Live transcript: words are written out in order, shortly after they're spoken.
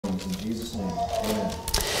Jesus' name. Amen.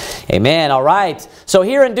 Amen. All right. So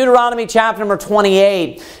here in Deuteronomy chapter number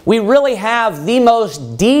 28, we really have the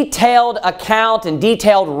most detailed account and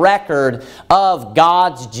detailed record of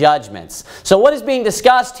God's judgments. So what is being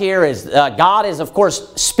discussed here is God is, of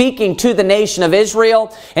course, speaking to the nation of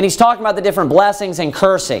Israel, and He's talking about the different blessings and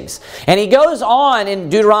cursings. And He goes on in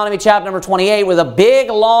Deuteronomy chapter number 28 with a big,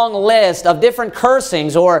 long list of different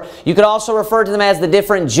cursings, or you could also refer to them as the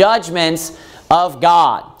different judgments of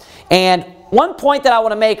God. And one point that I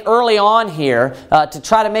want to make early on here to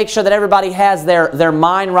try to make sure that everybody has their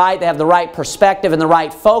mind right, they have the right perspective and the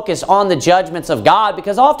right focus on the judgments of God,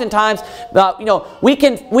 because oftentimes we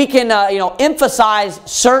can emphasize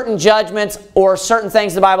certain judgments or certain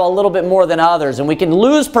things in the Bible a little bit more than others, and we can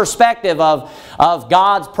lose perspective of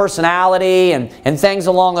God's personality and things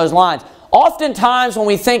along those lines. Oftentimes when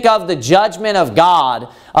we think of the judgment of God,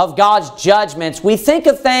 of God's judgments, we think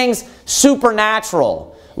of things supernatural,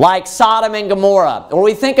 like Sodom and Gomorrah. Or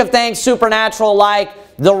we think of things supernatural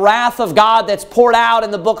like the wrath of God that's poured out in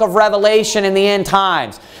the book of Revelation in the end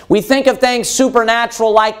times. We think of things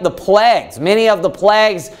supernatural like the plagues. Many of the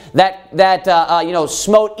plagues that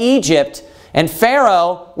smote Egypt and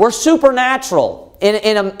Pharaoh were supernatural.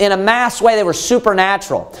 In a mass way, they were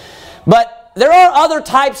supernatural. But there are other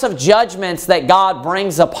types of judgments that God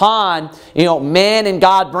brings upon men, and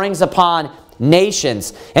God brings upon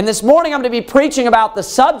nations. And this morning I'm going to be preaching about the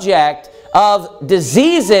subject of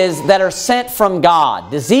diseases that are sent from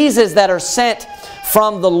God. Diseases that are sent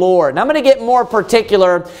from the Lord. And I'm going to get more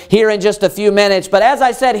particular here in just a few minutes. But as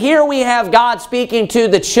I said, here we have God speaking to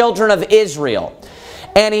the children of Israel.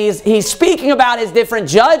 And He's speaking about His different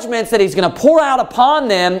judgments that He's going to pour out upon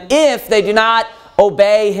them if they do not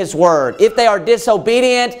obey His word. If they are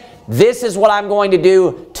disobedient, this is what I'm going to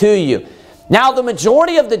do to you. Now, the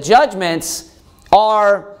majority of the judgments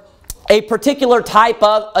are a particular type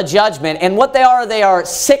of a judgment. And what they are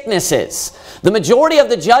sicknesses. The majority of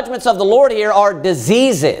the judgments of the Lord here are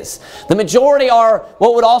diseases. The majority are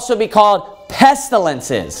what would also be called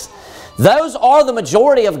pestilences. Those are the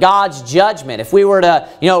majority of God's judgment. If we were to,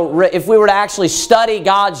 if we were to actually study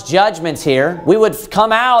God's judgments here, we would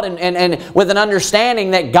come out and with an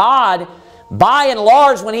understanding that God, by and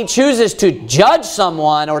large, when He chooses to judge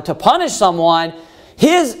someone or to punish someone,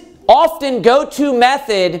 His often go-to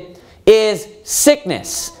method is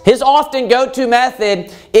sickness. His often go-to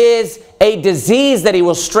method is a disease that He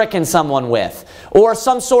will stricken someone with, or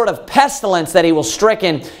some sort of pestilence that He will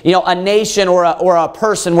stricken, a nation or a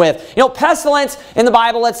person with. Pestilence in the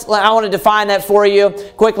Bible, I want to define that for you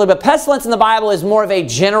quickly, but pestilence in the Bible is more of a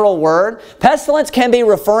general word. Pestilence can be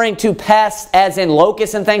referring to pests as in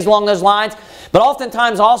locusts and things along those lines, but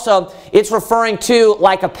oftentimes also it's referring to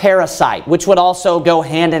like a parasite, which would also go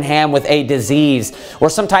hand in hand with a disease or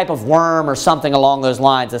some type of worm or something along those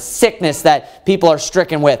lines, a sickness that people are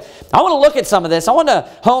stricken with. I want to look at some of this. I want to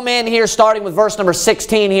home in here starting with verse number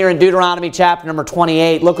 16 here in Deuteronomy chapter number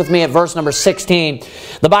 28. Look with me at verse number 16.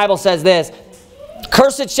 The Bible says this: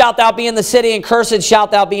 Cursed shalt thou be in the city, and cursed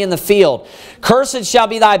shalt thou be in the field. Cursed shall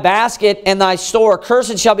be thy basket and thy store.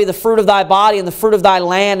 Cursed shall be the fruit of thy body, and the fruit of thy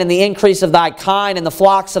land, and the increase of thy kind, and the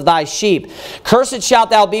flocks of thy sheep. Cursed shalt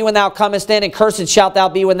thou be when thou comest in, and cursed shalt thou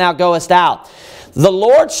be when thou goest out. The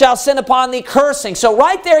Lord shall send upon thee cursing. So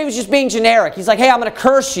right there he was just being generic. He's like, hey, I'm going to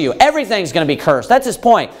curse you. Everything's going to be cursed. That's his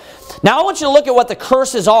point. Now I want you to look at what the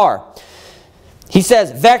curses are. He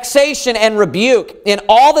says, vexation and rebuke in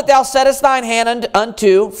all that thou settest thine hand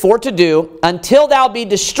unto for to do, until thou be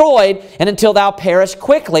destroyed, and until thou perish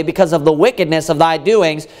quickly because of the wickedness of thy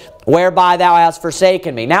doings, whereby thou hast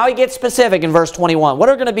forsaken me. Now he gets specific in verse 21. What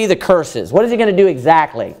are going to be the curses? What is he going to do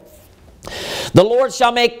exactly? The Lord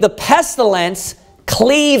shall make the pestilence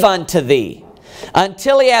cleave unto thee,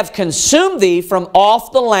 until he have consumed thee from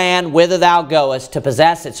off the land whither thou goest to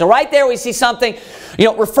possess it. So right there we see something,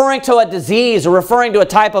 referring to a disease or referring to a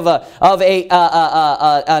type of an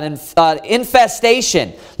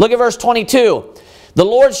infestation. Look at verse 22. The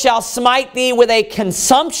Lord shall smite thee with a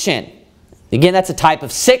consumption. Again, that's a type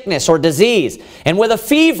of sickness or disease. And with a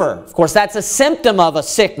fever, of course, that's a symptom of a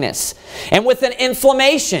sickness. And with an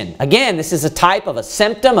inflammation, again, this is a type of a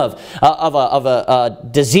symptom of a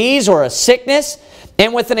disease or a sickness.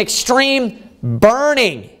 And with an extreme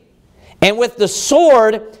burning. And with the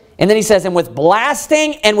sword, and then he says, and with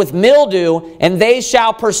blasting and with mildew, and they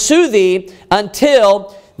shall pursue thee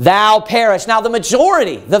until thou perish. Now the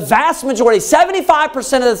majority, the vast majority,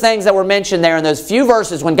 75% of the things that were mentioned there in those few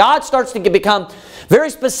verses, when God starts to become very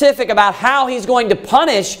specific about how He's going to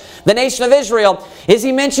punish the nation of Israel, is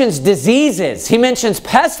He mentions diseases, He mentions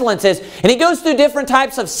pestilences, and He goes through different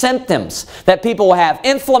types of symptoms that people will have.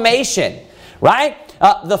 Inflammation, right?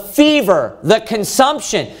 the fever, the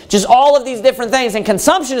consumption, just all of these different things. And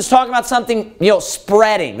consumption is talking about something,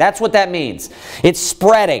 spreading. That's what that means. It's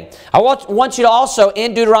spreading. I want you to also,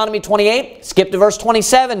 in Deuteronomy 28, skip to verse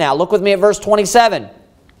 27 now. Look with me at verse 27.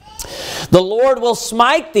 The Lord will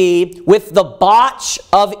smite thee with the botch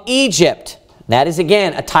of Egypt. That is,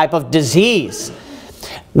 again, a type of disease.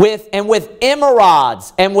 With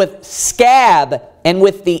emerods, and with scab, and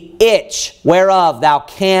with the itch, whereof thou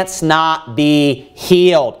canst not be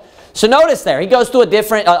healed. So notice there, he goes through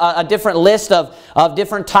a different list of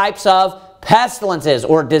different types of pestilences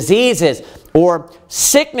or diseases or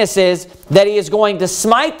sicknesses that he is going to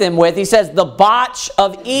smite them with. He says, the botch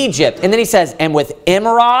of Egypt. And then he says, and with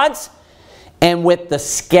emerods, and with the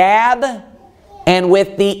scab, and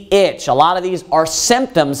with the itch. A lot of these are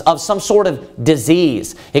symptoms of some sort of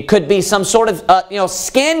disease. It could be some sort of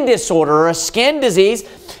skin disorder or a skin disease.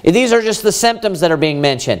 These are just the symptoms that are being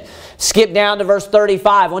mentioned. Skip down to verse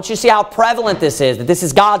 35. I want you to see how prevalent this is, that this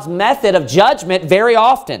is God's method of judgment very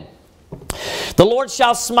often. The Lord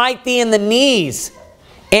shall smite thee in the knees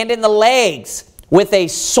and in the legs with a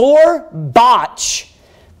sore botch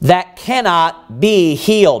that cannot be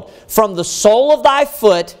healed, from the sole of thy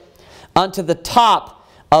foot unto the top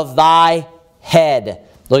of thy head.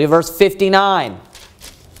 Look at verse 59.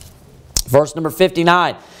 Verse number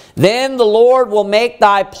 59. Then the Lord will make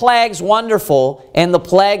thy plagues wonderful, and the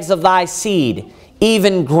plagues of thy seed,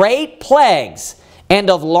 even great plagues, and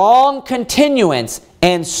of long continuance,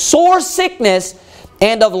 and sore sickness,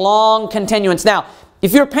 and of long continuance. Now,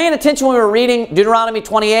 if you're paying attention when we were reading Deuteronomy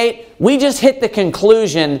 28, we just hit the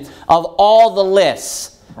conclusion of all the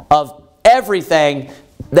lists of everything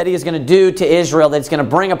that he is going to do to Israel, that he's going to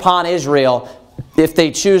bring upon Israel if they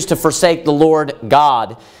choose to forsake the Lord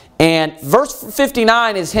God. And verse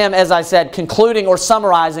 59 is him, as I said, concluding or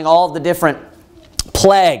summarizing all of the different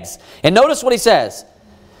plagues. And notice what he says.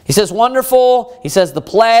 He says wonderful, he says the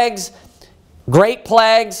plagues, great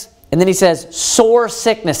plagues, and then he says sore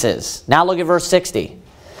sicknesses. Now look at verse 60.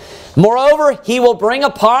 Moreover, he will bring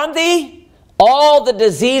upon thee all the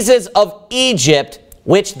diseases of Egypt,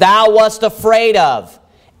 which thou wast afraid of,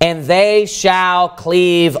 and they shall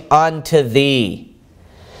cleave unto thee.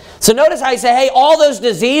 So notice how he said, hey, all those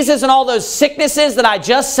diseases and all those sicknesses that I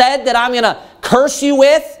just said that I'm going to curse you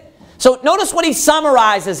with. So notice what he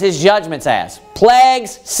summarizes his judgments as.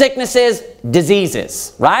 Plagues, sicknesses,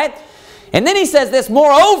 diseases, right? And then he says this,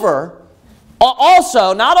 moreover,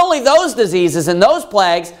 also, not only those diseases and those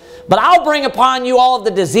plagues, but I'll bring upon you all of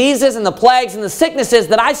the diseases and the plagues and the sicknesses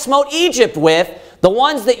that I smote Egypt with, the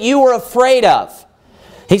ones that you were afraid of.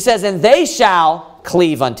 He says, and they shall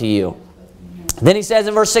cleave unto you. Then he says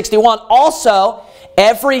in verse 61, also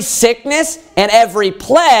every sickness and every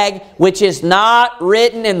plague which is not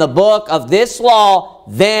written in the book of this law,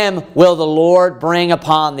 them will the Lord bring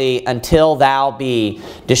upon thee until thou be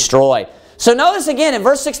destroyed. So notice again in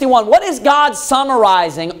verse 61, what is God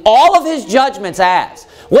summarizing all of his judgments as?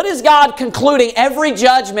 What is God concluding every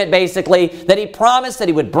judgment, basically, that he promised that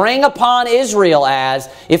he would bring upon Israel as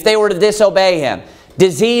if they were to disobey him?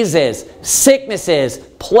 Diseases, sicknesses,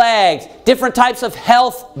 plagues, different types of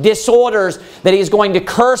health disorders that he's going to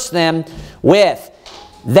curse them with.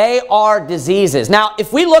 They are diseases. Now,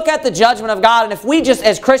 if we look at the judgment of God, and if we just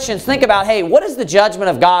as Christians think about, hey, what is the judgment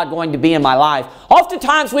of God going to be in my life?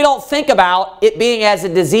 Oftentimes we don't think about it being as a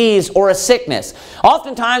disease or a sickness.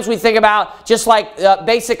 Oftentimes we think about just like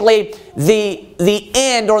basically the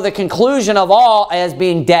end or the conclusion of all as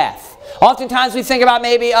being death. Oftentimes we think about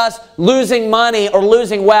maybe us losing money or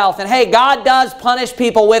losing wealth. And hey, God does punish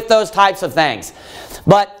people with those types of things.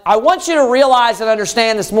 But I want you to realize and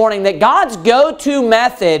understand this morning that God's go-to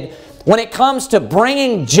method when it comes to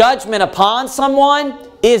bringing judgment upon someone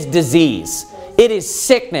is disease. It is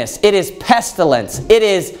sickness. It is pestilence. It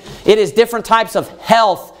is different types of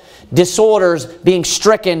health disorders being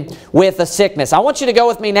stricken with a sickness. I want you to go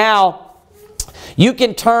with me now. You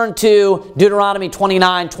can turn to Deuteronomy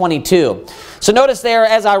 29:22. So notice there,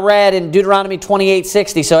 as I read in Deuteronomy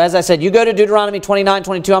 28:60. So as I said, you go to Deuteronomy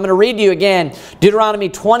 29:22. I'm going to read to you again. Deuteronomy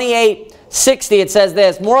 28:60, it says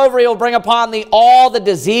this, moreover, he will bring upon thee all the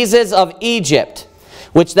diseases of Egypt,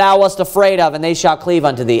 which thou wast afraid of, and they shall cleave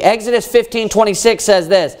unto thee. Exodus 15:26 says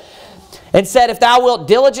this, and said, if thou wilt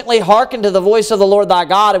diligently hearken to the voice of the Lord thy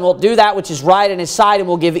God, and wilt do that which is right in his sight, and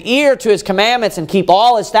will give ear to his commandments, and keep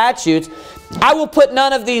all his statutes, I will put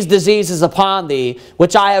none of these diseases upon thee,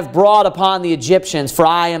 which I have brought upon the Egyptians, for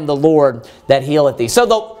I am the Lord that healeth thee. So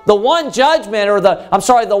the one judgment, or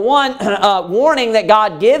the one warning that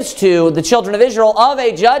God gives to the children of Israel of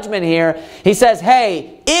a judgment here, he says,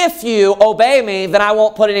 hey, if you obey me, then I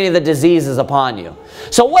won't put any of the diseases upon you.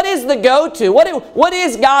 So what is the go-to? What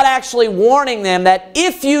is God actually warning them that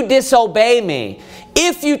if you disobey me,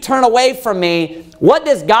 if you turn away from me, what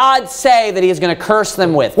does God say that He is going to curse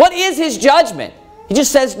them with? What is His judgment? He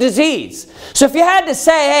just says disease. So if you had to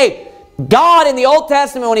say, hey, God in the Old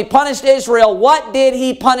Testament, when He punished Israel, what did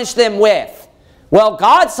He punish them with? Well,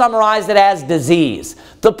 God summarized it as disease.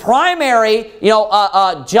 The primary,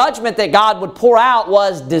 judgment that God would pour out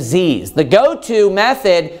was disease. The go-to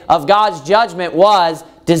method of God's judgment was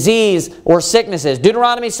disease or sicknesses.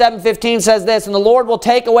 Deuteronomy 7:15 says this, and the Lord will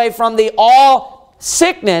take away from thee all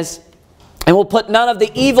sickness, and will put none of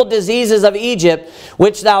the evil diseases of Egypt,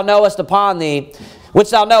 which thou knowest upon thee,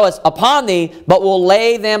 but will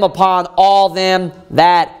lay them upon all them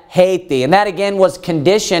that hate thee. And that again was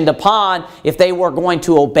conditioned upon if they were going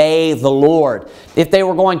to obey the Lord. If they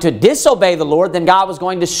were going to disobey the Lord, then God was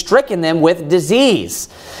going to stricken them with disease.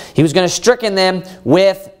 He was going to stricken them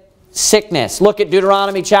with sickness. Look at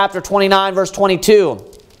Deuteronomy chapter 29, verse 22.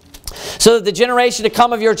 So that the generation to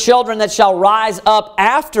come of your children that shall rise up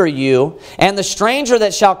after you, and the stranger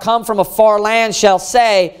that shall come from a far land shall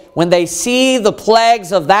say, when they see the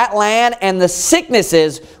plagues of that land and the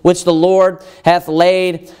sicknesses which the Lord hath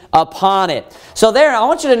laid upon it. So there, I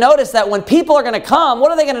want you to notice that when people are going to come,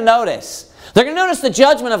 what are they going to notice? They're going to notice the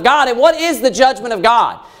judgment of God. And what is the judgment of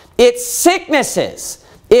God? It's sicknesses.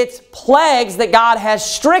 It's plagues that God has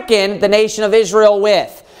stricken the nation of Israel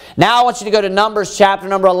with. Now I want you to go to Numbers chapter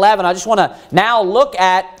number 11. I just want to now look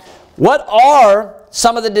at what are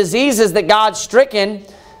some of the diseases that God stricken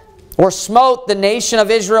or smote the nation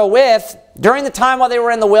of Israel with during the time while they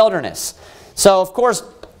were in the wilderness. So, of course,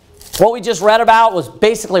 what we just read about was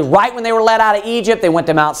basically right when they were led out of Egypt. They went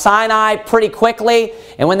to Mount Sinai pretty quickly.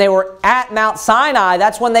 And when they were at Mount Sinai,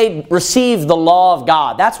 that's when they received the law of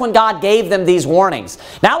God. That's when God gave them these warnings.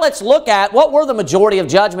 Now let's look at what were the majority of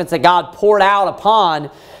judgments that God poured out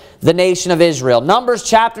upon the nation of Israel. Numbers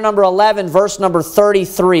chapter number 11, verse number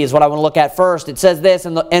 33 is what I want to look at first. It says this,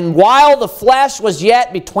 and while the flesh was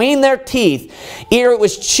yet between their teeth, ere it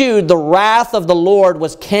was chewed, the wrath of the Lord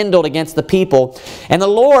was kindled against the people. And the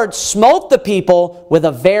Lord smote the people with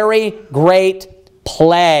a very great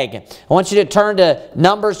plague. I want you to turn to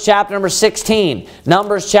Numbers chapter number 16.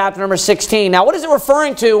 Numbers chapter number 16. Now what is it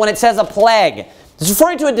referring to when it says a plague? It's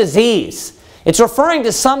referring to a disease. It's referring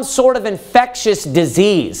to some sort of infectious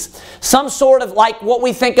disease. Some sort of like what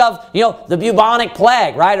we think of, the bubonic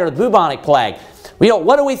plague, right? Or the bubonic plague.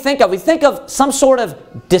 What do we think of? We think of some sort of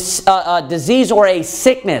disease or a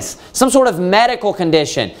sickness, some sort of medical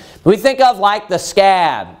condition. We think of like the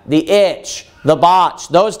scab, the itch, the botch,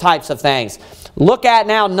 those types of things. Look at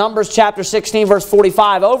now Numbers chapter 16, verse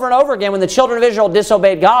 45. Over and over again, when the children of Israel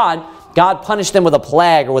disobeyed God, God punished them with a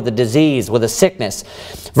plague or with a disease, with a sickness.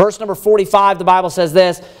 Verse number 45, the Bible says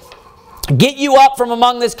this, get you up from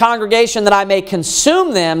among this congregation that I may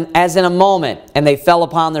consume them as in a moment. And they fell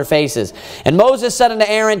upon their faces. And Moses said unto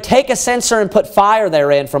Aaron, take a censer and put fire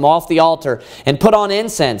therein from off the altar, and put on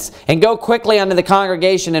incense, and go quickly unto the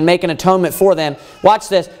congregation and make an atonement for them. Watch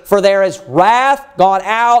this. For there is wrath gone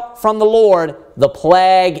out from the Lord, the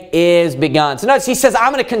plague is begun. So notice he says,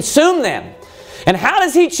 I'm going to consume them. And how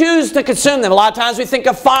does He choose to consume them? A lot of times we think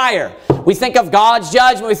of fire. We think of God's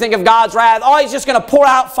judgment. We think of God's wrath. Oh, He's just going to pour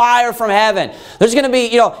out fire from heaven. There's going to be,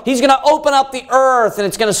 He's going to open up the earth and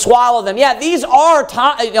it's going to swallow them. Yeah, these are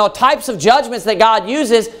types of judgments that God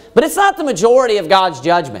uses, but it's not the majority of God's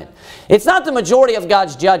judgment. It's not the majority of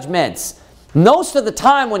God's judgments. Most of the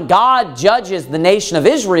time when God judges the nation of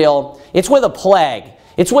Israel, it's with a plague.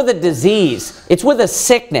 It's with a disease. It's with a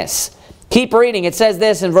sickness. Keep reading. It says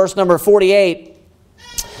this in verse number 48.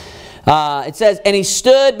 It says, and he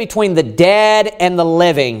stood between the dead and the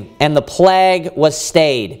living, and the plague was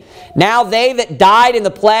stayed. Now they that died in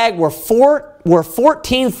the plague were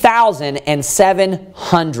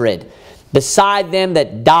 14,700, beside them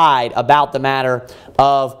that died about the matter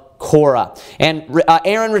of Korah. And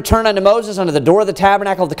Aaron returned unto Moses unto the door of the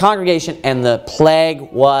tabernacle of the congregation, and the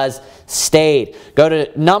plague was stayed. Go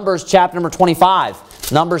to Numbers chapter number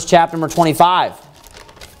 25. Numbers chapter number 25.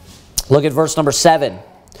 Look at verse number 7.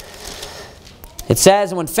 It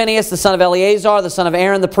says, and when Phinehas, the son of Eleazar, the son of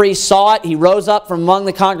Aaron the priest, saw it, he rose up from among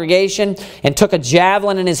the congregation and took a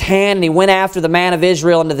javelin in his hand, and he went after the man of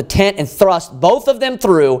Israel into the tent and thrust both of them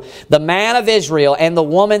through, the man of Israel and the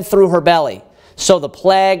woman through her belly. So the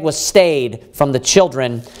plague was stayed from the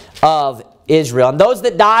children of Israel. And those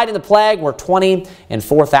that died in the plague were 20 and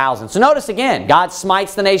 4,000. So notice again, God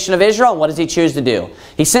smites the nation of Israel, and what does He choose to do?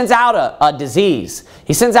 He sends out a disease.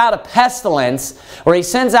 He sends out a pestilence, or He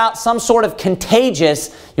sends out some sort of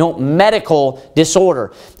contagious, medical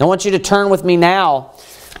disorder. I want you to turn with me now.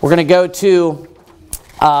 We're going to go to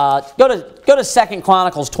Go to 2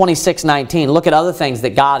 Chronicles 26:19. Look at other things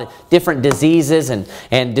that God, different diseases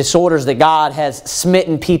and disorders that God has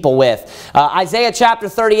smitten people with. Isaiah chapter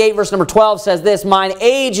 38 verse number 12 says this, "Mine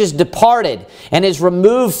age is departed and is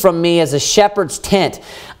removed from me as a shepherd's tent.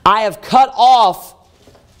 I have cut off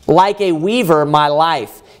like a weaver my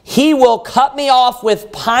life. He will cut me off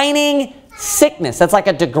with pining sickness." That's like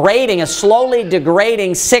a slowly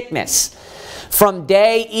degrading sickness. "From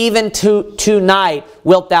day even to night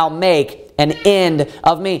wilt thou make an end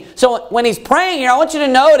of me." So when he's praying here, I want you to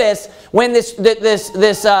notice when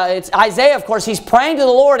it's Isaiah, of course, he's praying to the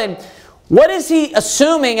Lord, and what is he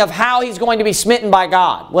assuming of how he's going to be smitten by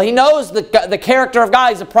God? Well, he knows the character of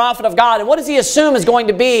God. He's a prophet of God. And what does he assume is going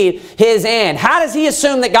to be his end? How does he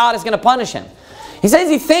assume that God is going to punish him? He says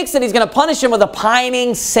he thinks that He's going to punish him with a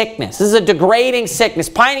pining sickness. This is a degrading sickness.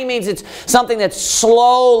 Pining means it's something that's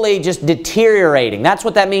slowly just deteriorating. That's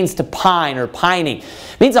what that means to pine or pining.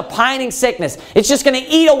 It means a pining sickness. It's just going to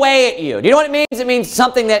eat away at you. Do you know what it means? It means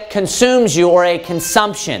something that consumes you, or a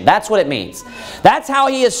consumption. That's what it means. That's how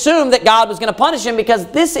he assumed that God was going to punish him, because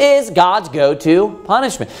this is God's go-to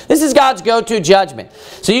punishment. This is God's go-to judgment.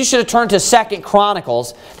 So you should have turned to 2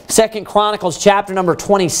 Chronicles. 2 Chronicles chapter number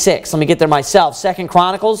 26. Let me get there myself. 2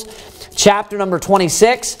 Chronicles chapter number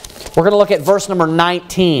 26. We're going to look at verse number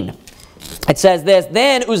 19. It says this,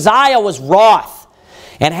 "Then Uzziah was wroth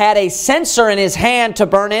and had a censer in his hand to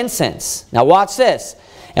burn incense." Now watch this.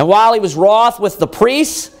 "And while he was wroth with the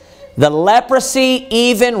priests, the leprosy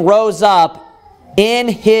even rose up in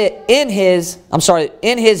his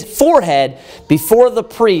forehead before the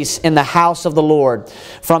priests in the house of the Lord,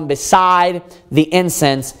 from beside the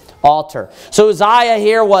incense altar." So Uzziah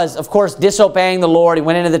here was, of course, disobeying the Lord. He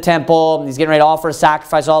went into the temple. He's getting ready to offer a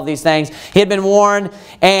sacrifice, all of these things. He had been warned,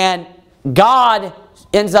 and God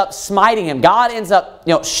ends up smiting him. God ends up,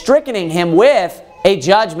 strickening him with a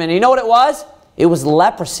judgment. And you know what it was? It was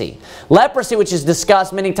leprosy. Leprosy, which is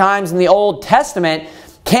discussed many times in the Old Testament,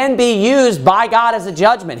 can be used by God as a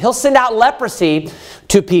judgment. He'll send out leprosy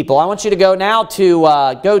to people. I want you to go now to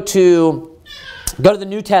go to the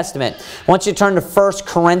New Testament. I want you to turn to 1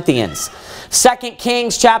 Corinthians. 2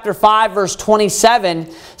 Kings chapter 5 verse 27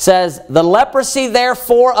 says, "The leprosy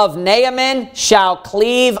therefore of Naaman shall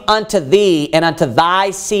cleave unto thee and unto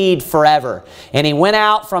thy seed forever. And he went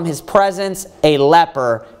out from his presence a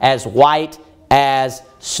leper as white as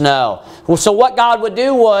snow." Well, so what God would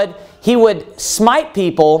do He would smite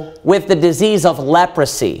people with the disease of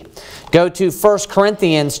leprosy. Go to 1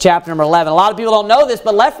 Corinthians chapter number 11. A lot of people don't know this,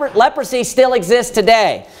 but leprosy still exists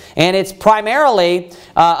today. And it's primarily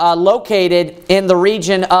located in the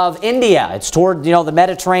region of India. It's toward the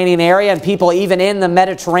Mediterranean area, and people even in the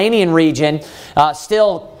Mediterranean region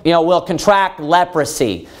still will contract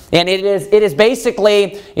leprosy. And it is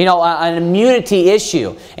basically an immunity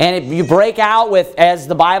issue. And you break out with, as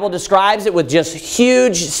the Bible describes it, with just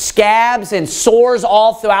huge scabs and sores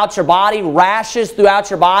all throughout your body, rashes throughout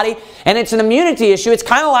your body. And it's an immunity issue. It's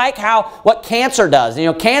kind of like what cancer does.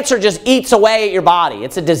 Cancer just eats away at your body.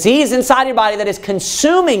 It's a disease inside your body that is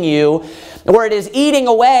consuming you, where it is eating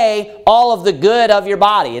away all of the good of your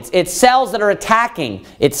body. It's cells that are attacking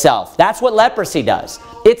itself. That's what leprosy does.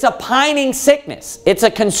 It's a pining sickness. It's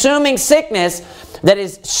a consuming sickness that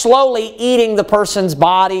is slowly eating the person's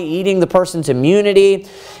body, eating the person's immunity,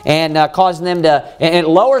 and causing them to, and it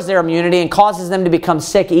lowers their immunity and causes them to become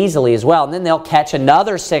sick easily as well. And then they'll catch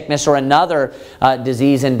another sickness or another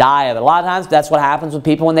disease and die of it. A lot of times that's what happens with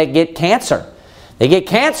people when they get cancer. They get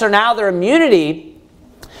cancer, now their immunity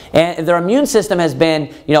and their immune system has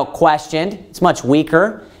been, questioned. It's much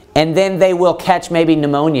weaker. And then they will catch maybe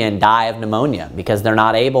pneumonia and die of pneumonia because they're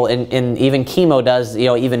not able, and even chemo does,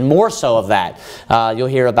 even more so of that. You'll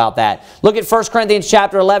hear about that. Look at 1 Corinthians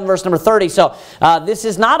chapter 11, verse number 30. So this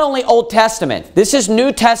is not only Old Testament, this is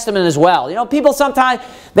New Testament as well. People sometimes,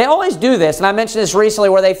 they always do this, and I mentioned this recently,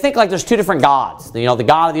 where they think like there's two different gods. The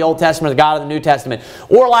God of the Old Testament, the God of the New Testament.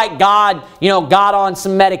 Or like God, got on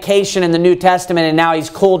some medication in the New Testament and now He's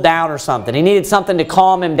cooled down or something. He needed something to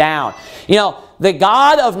calm Him down. The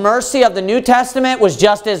God of mercy of the New Testament was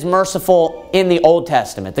just as merciful in the Old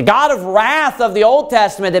Testament. The God of wrath of the Old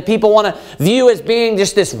Testament that people want to view as being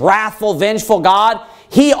just this wrathful, vengeful God,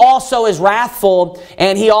 He also is wrathful,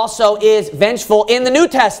 and He also is vengeful in the New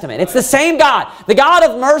Testament. It's the same God. The God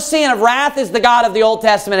of mercy and of wrath is the God of the Old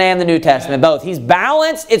Testament and the New Testament, both. He's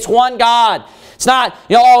balanced. It's one God. It's not,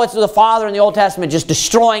 it's the Father in the Old Testament just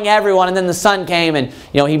destroying everyone, and then the Son came and,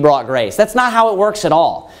 He brought grace. That's not how it works at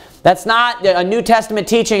all. That's not a New Testament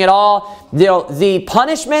teaching at all. The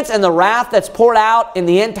punishments and the wrath that's poured out in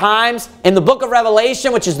the end times, in the book of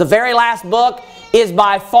Revelation, which is the very last book, is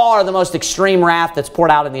by far the most extreme wrath that's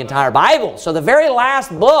poured out in the entire Bible. So the very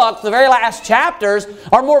last book, the very last chapters,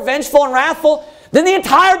 are more vengeful and wrathful than the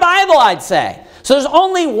entire Bible, I'd say. So there's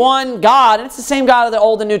only one God, and it's the same God of the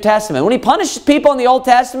Old and New Testament. When He punishes people in the Old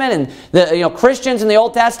Testament and the Christians in the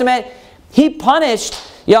Old Testament, He punished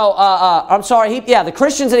the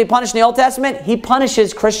Christians that He punished in the Old Testament, He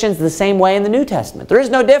punishes Christians the same way in the New Testament. There is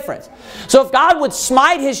no difference. So if God would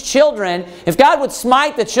smite His children, if God would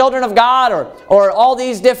smite the children of God, or all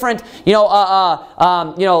these different,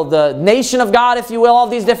 the nation of God, if you will, all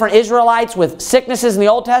these different Israelites with sicknesses in the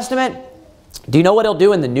Old Testament, do you know what He'll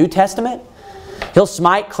do in the New Testament? He'll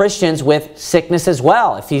smite Christians with sickness as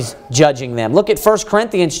well if He's judging them. Look at 1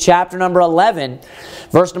 Corinthians chapter number 11,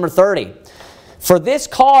 verse number 30. For this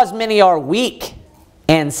cause many are weak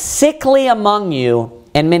and sickly among you,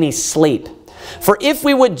 and many sleep. For if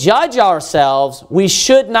we would judge ourselves, we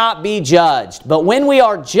should not be judged. But when we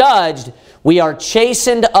are judged, we are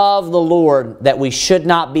chastened of the Lord, that we should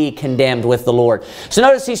not be condemned with the Lord. So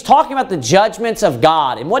notice He's talking about the judgments of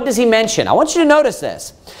God. And what does He mention? I want you to notice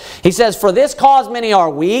this. He says, for this cause many are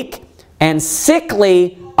weak and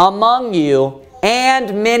sickly among you,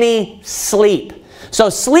 and many sleep. So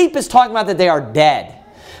sleep is talking about that they are dead.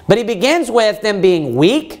 But He begins with them being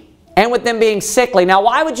weak and with them being sickly. Now,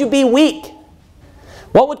 why would you be weak?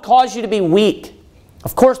 What would cause you to be weak?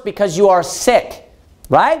 Of course, because you are sick,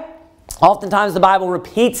 right? Oftentimes the Bible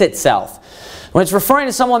repeats itself. When it's referring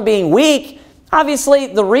to someone being weak, obviously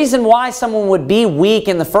the reason why someone would be weak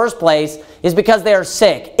in the first place is because they are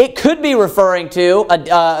sick. It could be referring to,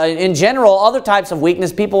 in general, other types of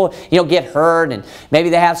weakness. People, get hurt and maybe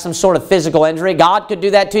they have some sort of physical injury. God could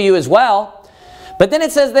do that to you as well. But then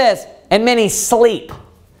it says this, and many sleep.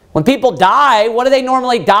 When people die, what do they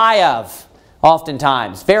normally die of?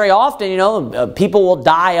 Oftentimes. Very often, people will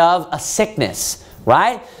die of a sickness,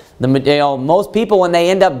 right? Most people, when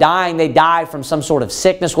they end up dying, they die from some sort of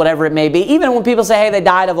sickness, whatever it may be. Even when people say, hey, they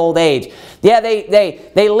died of old age. Yeah,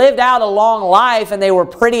 they lived out a long life and they were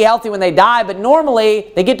pretty healthy when they died, but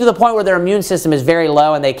normally they get to the point where their immune system is very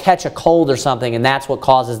low and they catch a cold or something, and that's what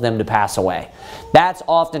causes them to pass away. That's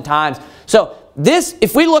oftentimes. So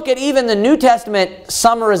if we look at even the New Testament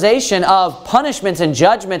summarization of punishments and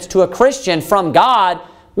judgments to a Christian from God,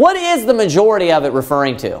 what is the majority of it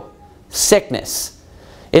referring to? Sickness.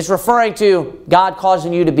 It's referring to God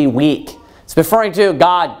causing you to be weak. It's referring to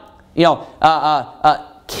God,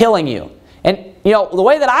 killing you. And, the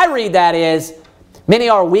way that I read that is, many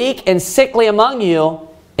are weak and sickly among you,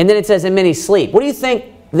 and then it says, and many sleep. What do you think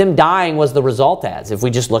them dying was the result as, if we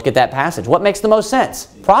just look at that passage? What makes the most sense?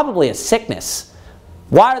 Probably a sickness.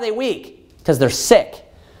 Why are they weak? Because they're sick.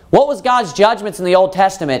 What was God's judgments in the Old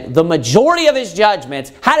Testament? The majority of His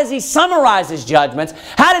judgments. How does He summarize His judgments?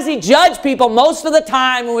 How does He judge people most of the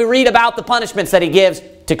time when we read about the punishments that He gives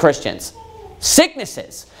to Christians?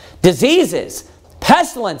 Sicknesses, diseases,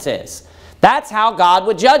 pestilences. That's how God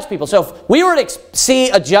would judge people. So if we were to see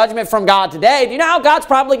a judgment from God today, do you know how God's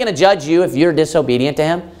probably going to judge you if you're disobedient to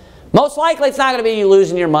Him? Most likely it's not going to be you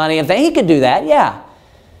losing your money and things. He could do that, yeah.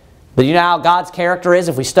 But you know how God's character is?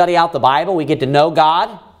 If we study out the Bible, we get to know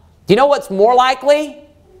God. Do you know what's more likely?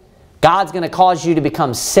 God's going to cause you to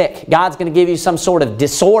become sick. God's going to give you some sort of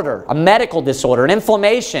disorder, a medical disorder, an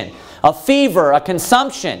inflammation, a fever, a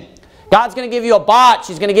consumption. God's going to give you a botch.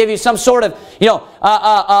 He's going to give you some sort of,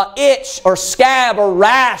 itch or scab or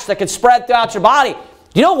rash that could spread throughout your body.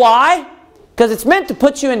 Do you know why? Because it's meant to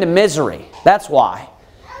put you into misery. That's why.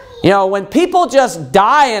 When people just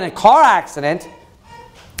die in a car accident,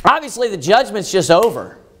 obviously the judgment's just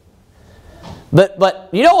over. But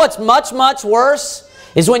you know what's much, much worse?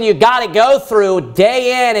 Is when you got to go through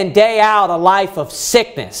day in and day out a life of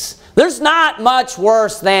sickness. There's not much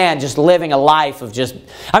worse than just living a life of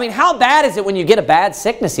how bad is it when you get a bad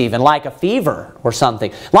sickness even, like a fever or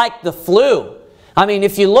something, like the flu?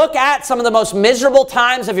 If you look at some of the most miserable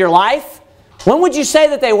times of your life, when would you say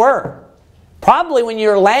that they were? Probably when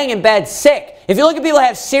you're laying in bed sick. If you look at people that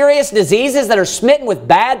have serious diseases that are smitten with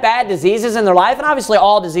bad diseases in their life, and obviously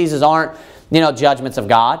all diseases aren't, judgments of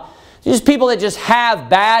God. Just people that just have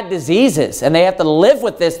bad diseases and they have to live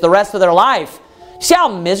with this the rest of their life. You see how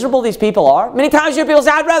miserable these people are? Many times you hear people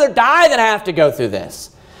say, I'd rather die than have to go through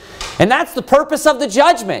this. And that's the purpose of the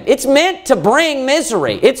judgment. It's meant to bring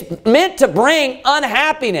misery. It's meant to bring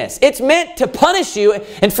unhappiness. It's meant to punish you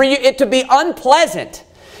and for it to be unpleasant.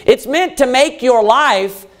 It's meant to make your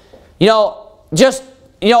life, as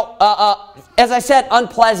I said,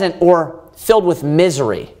 unpleasant or filled with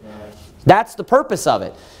misery. That's the purpose of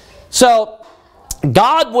it. So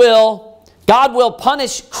God will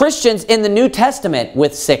punish Christians in the New Testament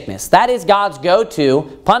with sickness. That is God's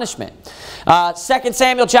go-to punishment. 2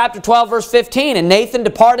 Samuel chapter 12, verse 15, and Nathan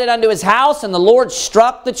departed unto his house, and the Lord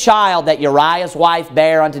struck the child that Uriah's wife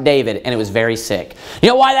bare unto David, and it was very sick. You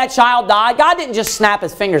know why that child died? God didn't just snap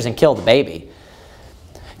his fingers and kill the baby.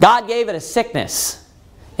 God gave it a sickness.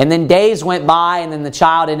 And then days went by, and then the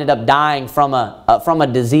child ended up dying from a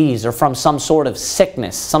disease or from some sort of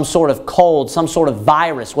sickness, some sort of cold, some sort of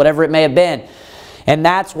virus, whatever it may have been. And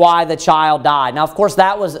that's why the child died. Now, of course,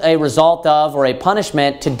 that was a result of or a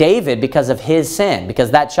punishment to David because of his sin,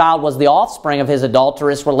 because that child was the offspring of his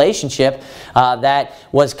adulterous relationship that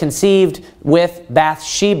was conceived with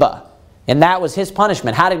Bathsheba. And that was his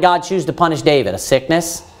punishment. How did God choose to punish David? A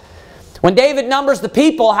sickness? When David numbers the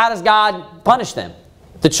people, how does God punish them?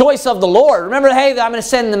 The choice of the Lord. Remember, hey, I'm going to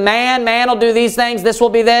send the man. Man will do these things. This will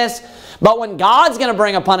be this. But when God's going to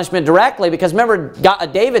bring a punishment directly, because remember,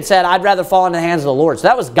 David said, I'd rather fall into the hands of the Lord. So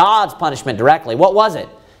that was God's punishment directly. What was it?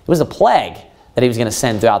 It was a plague that he was going to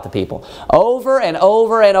send throughout the people. Over and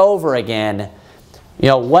over and over again,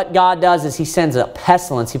 what God does is he sends a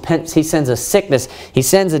pestilence. He sends a sickness. He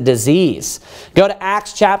sends a disease. Go to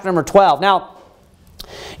Acts chapter number 12. Now,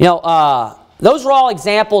 those are all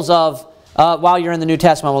examples of, while you're in the New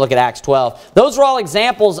Testament, we'll look at Acts 12. Those are all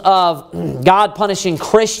examples of God punishing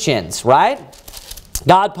Christians, right?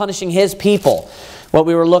 God punishing His people, what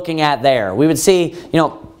we were looking at there. We would see,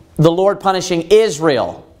 the Lord punishing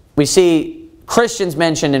Israel. We see Christians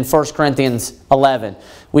mentioned in 1 Corinthians 11.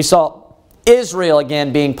 We saw Israel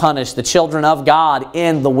again being punished, the children of God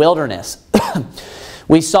in the wilderness.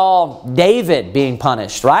 We saw David being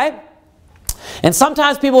punished, right? And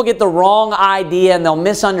sometimes people get the wrong idea and they'll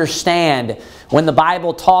misunderstand when the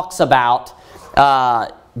Bible talks about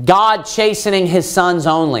God chastening His sons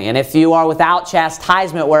only. And if you are without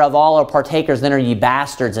chastisement whereof all are partakers, then are ye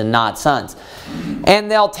bastards and not sons. And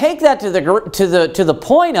they'll take that to the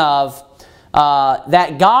point of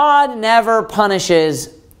that God never punishes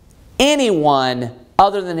anyone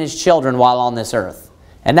other than His children while on this earth.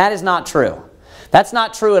 And that is not true. That's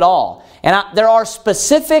not true at all. And there are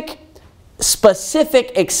specific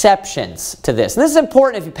exceptions to this. And this is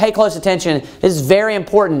important if you pay close attention. This is a very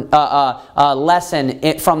important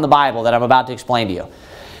lesson from the Bible that I'm about to explain to you.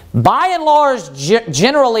 By and large,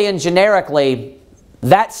 generally and generically,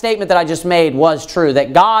 that statement that I just made was true,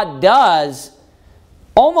 that God does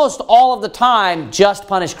almost all of the time just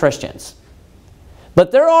punish Christians.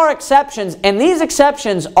 But there are exceptions, and these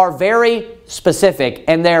exceptions are very specific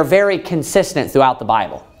and they're very consistent throughout the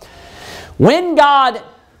Bible. When God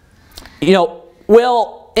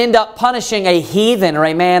will end up punishing a heathen or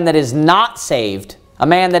a man that is not saved, a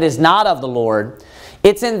man that is not of the Lord,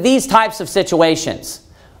 it's in these types of situations.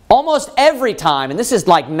 Almost every time, and this is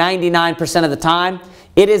like 99% of the time,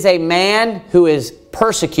 it is a man who is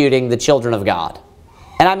persecuting the children of God.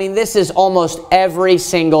 And I mean, this is almost every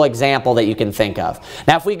single example that you can think of.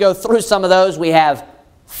 Now, if we go through some of those, we have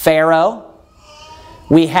Pharaoh,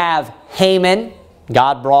 we have Haman.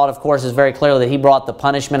 God brought, of course, is very clear that He brought the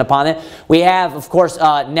punishment upon it. We have, of course,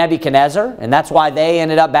 Nebuchadnezzar, and that's why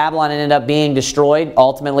Babylon ended up being destroyed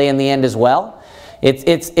ultimately in the end as well.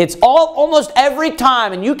 It's almost every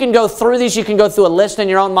time, and you can go through these, you can go through a list in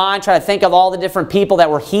your own mind, try to think of all the different people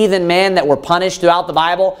that were heathen men that were punished throughout the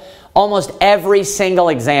Bible. Almost every single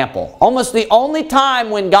example. Almost the only time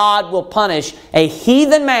when God will punish a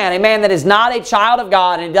heathen man, a man that is not a child of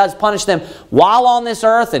God, and He does punish them while on this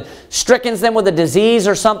earth and strickens them with a disease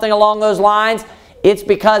or something along those lines, it's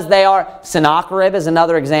because they are, Sennacherib is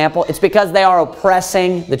another example, it's because they are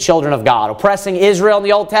oppressing the children of God, oppressing Israel in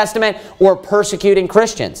the Old Testament or persecuting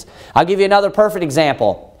Christians. I'll give you another perfect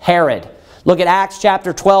example, Herod. Look at Acts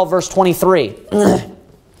chapter 12, verse 23.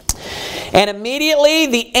 And immediately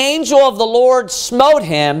the angel of the Lord smote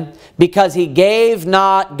him because he gave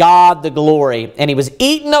not God the glory. And he was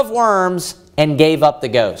eaten of worms and gave up the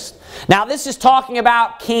ghost. Now this is talking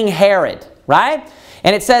about King Herod, right?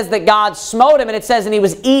 And it says that God smote him, and it says, and he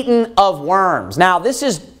was eaten of worms. Now this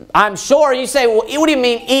is, I'm sure you say, well, what do you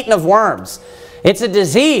mean eaten of worms? It's a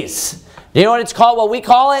disease. Do you know what it's called? Well, we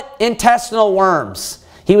call it intestinal worms.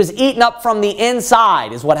 He was eaten up from the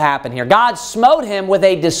inside is what happened here. God smote him with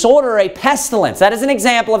a disorder, a pestilence. That is an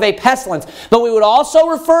example of a pestilence. But we would also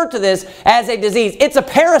refer to this as a disease. It's a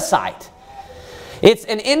parasite. It's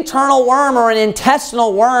an internal worm or an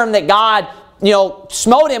intestinal worm that God,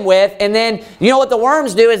 smote him with. And then, what the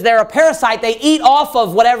worms do is they're a parasite. They eat off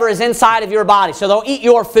of whatever is inside of your body. So they'll eat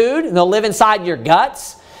your food, and they'll live inside your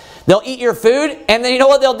guts. They'll eat your food, and then you know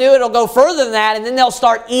what they'll do? It'll go further than that, and then they'll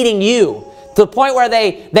start eating you. To the point where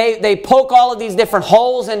they poke all of these different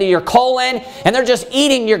holes into your colon, and they're just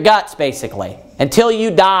eating your guts, basically, until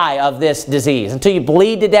you die of this disease, until you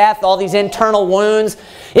bleed to death, all these internal wounds.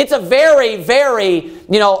 It's a very, very,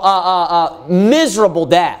 miserable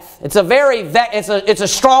death. It's a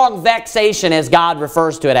strong vexation, as God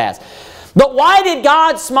refers to it as. But why did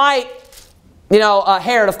God smite,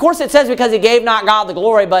 Herod? Of course, it says because he gave not God the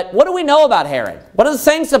glory, but what do we know about Herod? What are the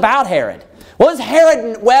things about Herod? What was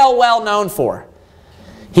Herod well known for?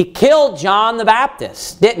 He killed John the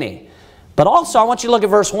Baptist, didn't he? But also, I want you to look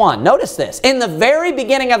at verse 1. Notice this. In the very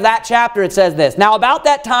beginning of that chapter, it says this. Now about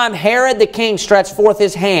that time, Herod the king stretched forth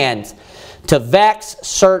his hands to vex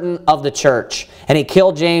certain of the church. And he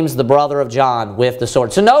killed James, the brother of John, with the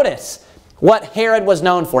sword. So notice what Herod was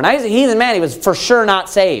known for. Now, he's a heathen man. He was for sure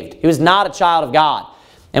not saved. He was not a child of God.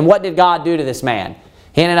 And what did God do to this man?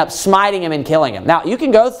 He ended up smiting him and killing him. Now, you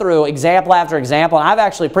can go through example after example, and I've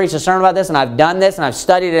actually preached a sermon about this, and I've done this, and I've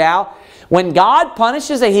studied it out. When God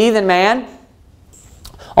punishes a heathen man,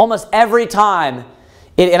 almost every time,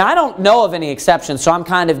 and I don't know of any exceptions, so I'm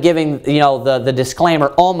kind of giving the disclaimer,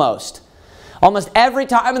 almost. Almost every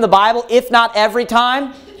time in the Bible, if not every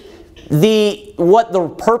time, what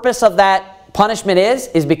the purpose of that punishment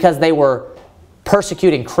is because they were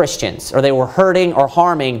persecuting Christians, or they were hurting or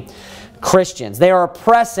harming Christians. They are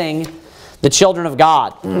oppressing the children of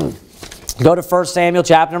God. Go to 1 Samuel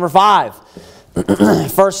chapter number 5.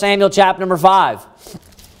 1 Samuel chapter number 5.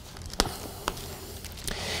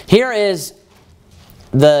 Here is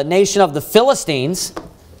the nation of the Philistines.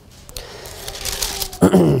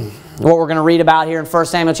 What we're going to read about here in 1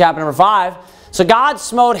 Samuel chapter number 5. So God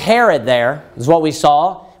smote Herod there, is what we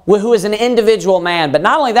saw, who is an individual man. But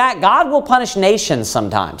not only that, God will punish nations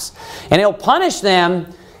sometimes. And He'll punish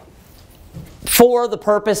them for the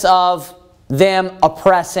purpose of them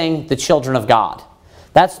oppressing the children of God.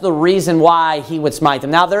 That's the reason why He would smite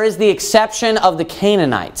them. Now, there is the exception of the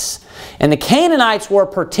Canaanites. And the Canaanites were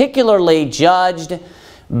particularly judged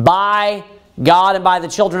by God and by the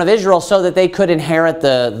children of Israel so that they could inherit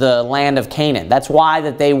the land of Canaan. That's why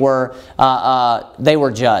that they were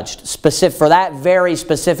judged, for that very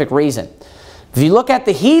specific reason. If you look at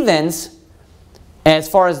the heathens, as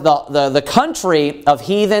far as the country of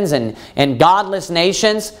heathens and godless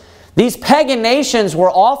nations, these pagan nations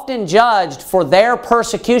were often judged for their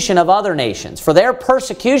persecution of other nations, for their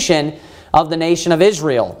persecution of the nation of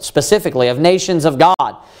Israel, specifically, of nations of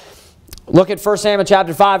God. Look at 1 Samuel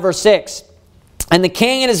chapter 5, verse 6. And the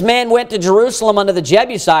king and his men went to Jerusalem unto the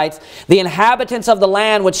Jebusites, the inhabitants of the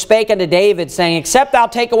land, which spake unto David, saying, Except thou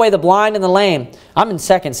take away the blind and the lame. I'm in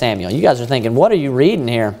 2 Samuel. You guys are thinking, what are you reading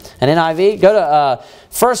here? An NIV? Go to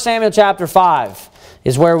 1 Samuel chapter 5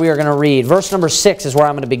 is where we are going to read. Verse number 6 is where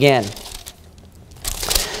I'm going to begin.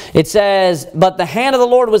 It says, But the hand of the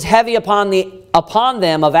Lord was heavy upon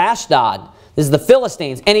them of Ashdod. This is the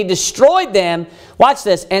Philistines. And he destroyed them, watch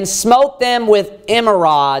this, and smote them with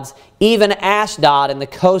emerods, even Ashdod and the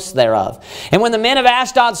coasts thereof. And when the men of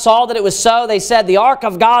Ashdod saw that it was so, they said, The ark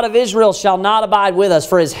of God of Israel shall not abide with us,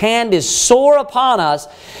 for his hand is sore upon us,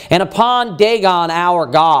 and upon Dagon our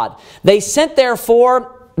God. They sent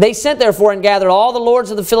therefore and gathered all the lords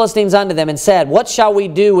of the Philistines unto them, and said, What shall we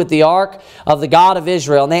do with the ark of the God of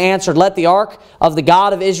Israel? And they answered, Let the ark of the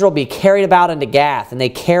God of Israel be carried about unto Gath. And they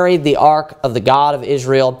carried the ark of the God of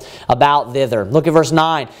Israel about thither. Look at verse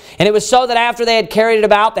 9. And it was so that after they had carried it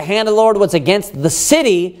about, the hand of the Lord was against the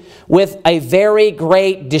city with a very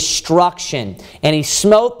great destruction. And he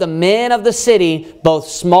smote the men of the city, both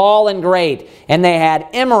small and great, and they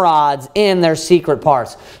had emerods in their secret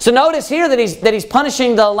parts. So notice here that he's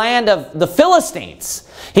punishing the land of the Philistines.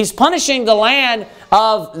 He's punishing the land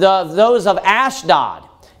of those of Ashdod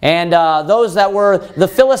and those that were the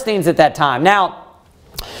Philistines at that time. Now,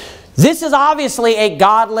 this is obviously a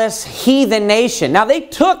godless heathen nation. Now, they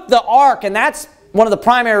took the ark, and that's one of the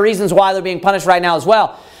primary reasons why they're being punished right now as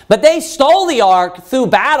well. But they stole the ark through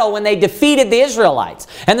battle when they defeated the Israelites.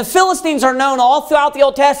 And the Philistines are known all throughout the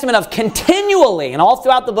Old Testament of continually, and all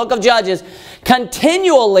throughout the book of Judges,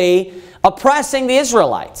 continually oppressing the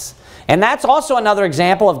Israelites. And that's also another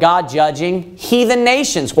example of God judging heathen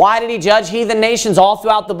nations. Why did He judge heathen nations all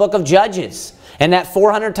throughout the book of Judges? In that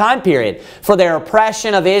 400 time period, for their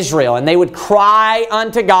oppression of Israel. And they would cry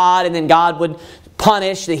unto God, and then God would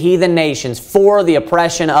punish the heathen nations for the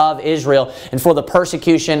oppression of Israel and for the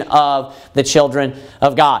persecution of the children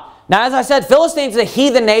of God. Now, as I said, Philistines is a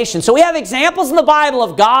heathen nation. So we have examples in the Bible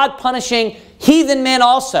of God punishing heathen men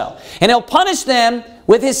also. And He'll punish them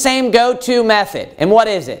with His same go-to method. And what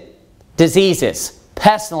is it? Diseases,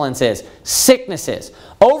 pestilences, sicknesses.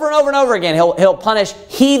 Over and over and over again, He'll punish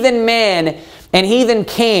heathen men and heathen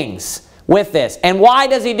kings with this. And why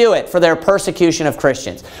does He do it? For their persecution of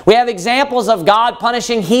Christians. We have examples of God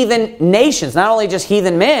punishing heathen nations, not only just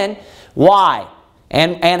heathen men. Why?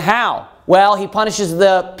 And how? Well, He punishes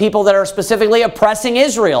the people that are specifically oppressing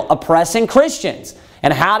Israel, oppressing Christians.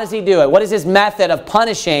 And how does He do it? What is His method of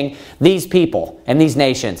punishing these people and these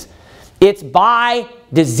nations? It's by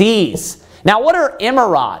disease. Now, what are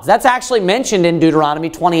emerods? That's actually mentioned in Deuteronomy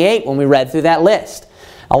 28 when we read through that list.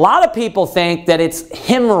 A lot of people think that it's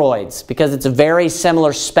hemorrhoids because it's a very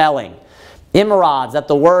similar spelling. Emerods, that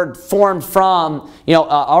the word formed from,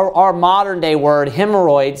 our modern day word,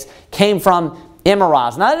 hemorrhoids, came from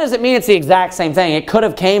emerods. Now, that doesn't mean it's the exact same thing. It could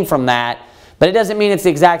have came from that, but it doesn't mean it's the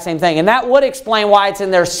exact same thing. And that would explain why it's in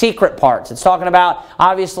their secret parts. It's talking about,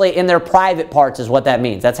 obviously, in their private parts is what that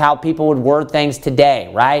means. That's how people would word things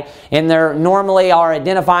today, right? In their normally are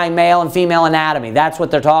identifying male and female anatomy. That's what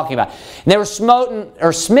they're talking about. And they were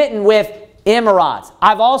smitten with emerods.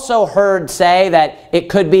 I've also heard say that it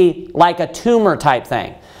could be like a tumor type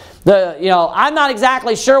thing. I'm not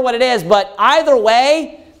exactly sure what it is, but either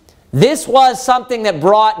way, this was something that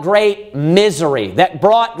brought great misery, that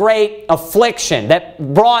brought great affliction,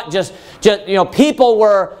 that brought people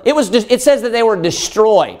were, it says that they were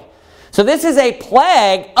destroyed. So this is a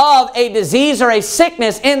plague of a disease or a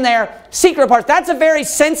sickness in their secret parts. That's a very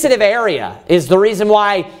sensitive area, is the reason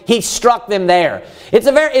why He struck them there. If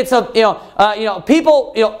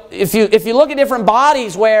you look at different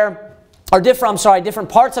bodies different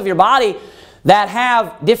parts of your body that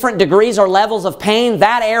have different degrees or levels of pain,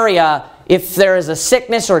 that area, if there is a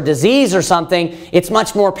sickness or disease or something, it's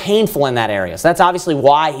much more painful in that area. So that's obviously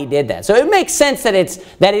why He did that. So it makes sense that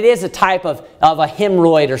it is a type of a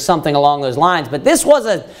hemorrhoid or something along those lines. But this was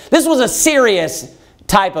a serious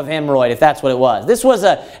type of hemorrhoid, if that's what it was. This was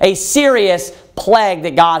a serious plague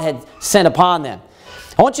that God had sent upon them.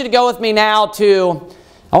 I want you to go with me now to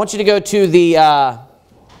the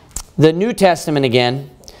New Testament again.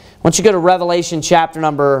 I want you to go to Revelation chapter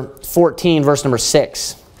number 14, verse number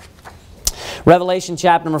 6. Revelation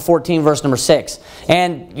chapter number 14, verse number 6.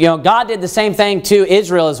 And, God did the same thing to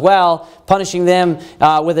Israel as well, punishing them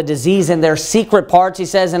with a disease in their secret parts. He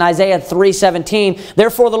says in Isaiah 3:17,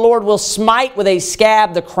 "Therefore the Lord will smite with a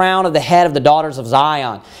scab the crown of the head of the daughters of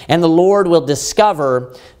Zion, and the Lord will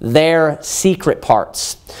discover their secret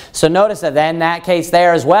parts." So notice that in that case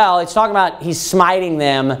there as well, it's talking about He's smiting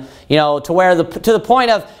them, to the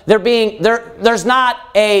point of there's not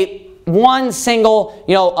a one single,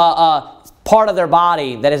 part of their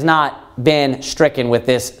body that has not been stricken with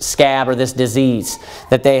this scab or this disease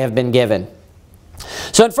that they have been given.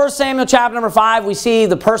 So in 1 Samuel chapter number 5, we see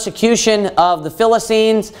the persecution of the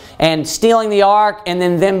Philistines and stealing the ark, and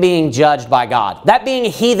then them being judged by God. That being a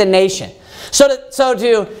heathen nation. So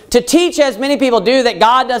to teach, as many people do, that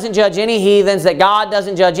God doesn't judge any heathens, that God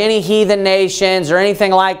doesn't judge any heathen nations or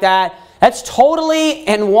anything like that, that's totally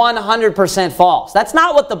and 100% false. That's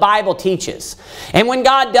not what the Bible teaches. And when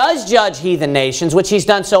God does judge heathen nations, which He's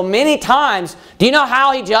done so many times, do you know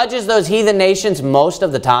how He judges those heathen nations most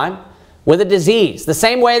of the time? With a disease. The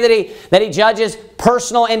same way that He judges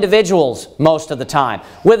personal individuals most of the time.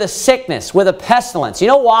 With a sickness, with a pestilence. You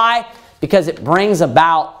know why? Because it brings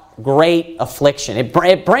about great affliction.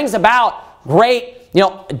 It brings about great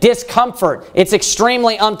discomfort. It's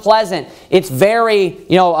extremely unpleasant. It's very,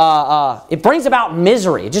 it brings about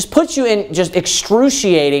misery. It just puts you in just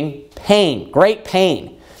excruciating pain, great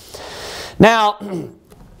pain. Now,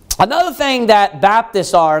 another thing that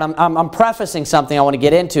Baptists are, and I'm prefacing something I want to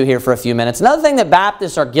get into here for a few minutes. Another thing that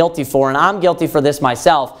Baptists are guilty for, and I'm guilty for this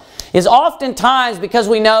myself, is oftentimes because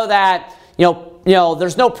we know that,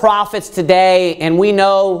 there's no prophets today, and we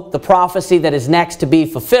know the prophecy that is next to be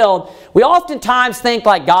fulfilled, we oftentimes think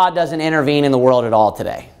like God doesn't intervene in the world at all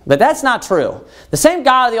today. But that's not true. The same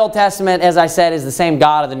God of the Old Testament, as I said, is the same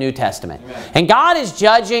God of the New Testament. Amen. And God is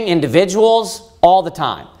judging individuals all the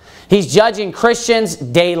time. He's judging Christians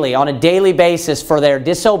daily, on a daily basis, for their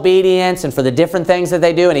disobedience and for the different things that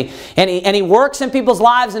they do. And he works in people's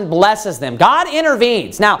lives and blesses them. God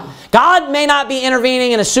intervenes. Now, God may not be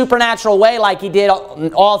intervening in a supernatural way like He did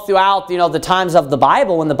all throughout, the times of the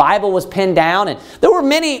Bible, when the Bible was pinned down. And there were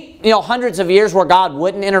many, hundreds of years where God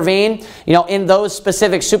wouldn't intervene, in those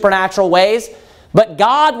specific supernatural ways. But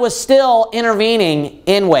God was still intervening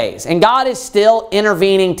in ways. And God is still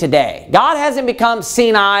intervening today. God hasn't become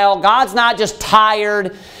senile. God's not just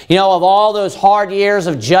tired, of all those hard years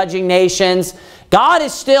of judging nations. God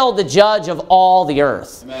is still the judge of all the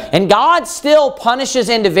earth. Amen. And God still punishes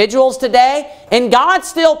individuals today. And God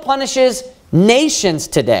still punishes nations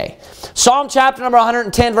today. Psalm chapter number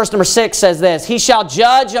 110 verse number 6 says this, He shall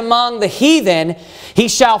judge among the heathen, He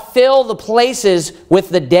shall fill the places with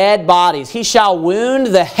the dead bodies. He shall wound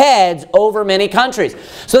the heads over many countries.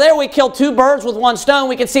 So there we kill two birds with one stone.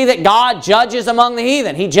 We can see that God judges among the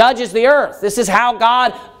heathen. He judges the earth. This is how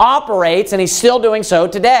God operates, and He's still doing so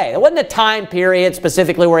today. There wasn't a time period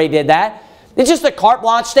specifically where He did that. It's just a carte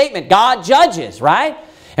blanche statement. God judges, right?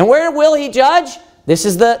 And where will He judge? This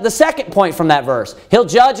is the second point from that verse. He'll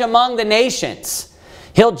judge among the nations.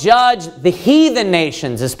 He'll judge the heathen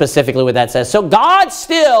nations is specifically what that says. So God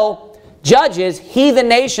still judges heathen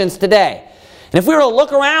nations today. And if we were to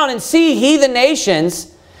look around and see heathen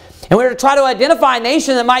nations, and we were to try to identify a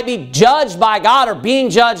nation that might be judged by God or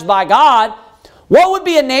being judged by God, what would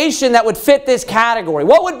be a nation that would fit this category?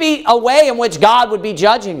 What would be a way in which God would be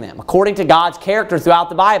judging them according to God's character throughout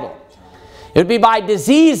the Bible? It would be by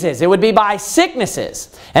diseases. It would be by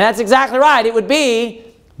sicknesses. And that's exactly right. It would be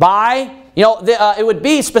by, it would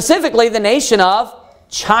be specifically the nation of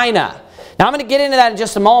China. Now, I'm going to get into that in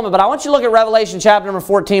just a moment, but I want you to look at Revelation chapter number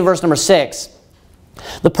 14, verse number 6.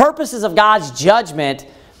 The purposes of God's judgment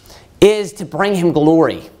is to bring Him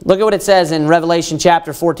glory. Look at what it says in Revelation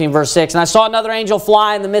chapter 14, verse 6. And I saw another angel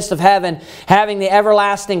fly in the midst of heaven, having the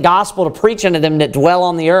everlasting gospel to preach unto them that dwell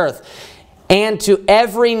on the earth, and to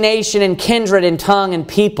every nation and kindred and tongue and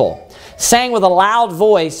people, saying with a loud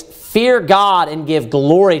voice, Fear God and give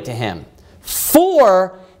glory to Him,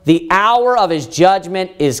 for the hour of His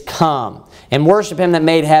judgment is come, and worship Him that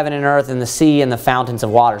made heaven and earth and the sea and the fountains of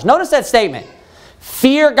waters. Notice that statement.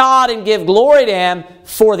 Fear God and give glory to Him,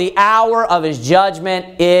 for the hour of His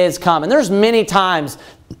judgment is come. And there's many times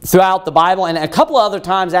throughout the Bible, and a couple of other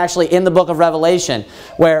times actually in the book of Revelation,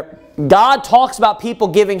 where God talks about people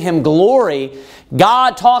giving Him glory.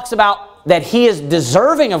 God talks about that He is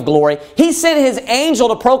deserving of glory. He sent His angel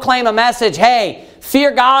to proclaim a message, hey,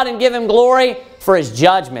 fear God and give Him glory for His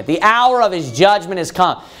judgment. The hour of His judgment has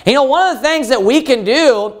come. And one of the things that we can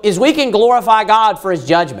do is we can glorify God for His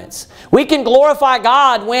judgments. We can glorify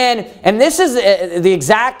God when, and this is the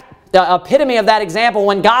exact epitome of that example,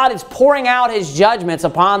 when God is pouring out His judgments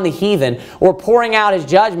upon the heathen or pouring out His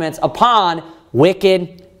judgments upon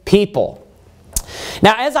wicked people.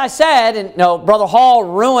 Now, as I said, and Brother Hall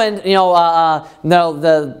ruined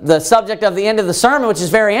the subject of the end of the sermon, which is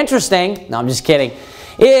very interesting. No, I'm just kidding.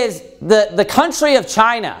 Is the country of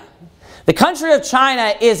China. The country of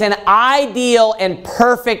China is an ideal and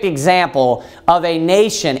perfect example of a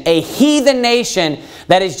nation, a heathen nation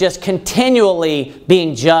that is just continually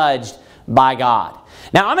being judged by God.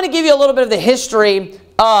 Now, I'm going to give you a little bit of the history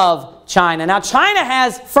of China. Now, China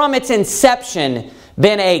has, from its inception,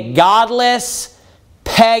 been a godless,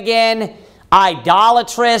 pagan,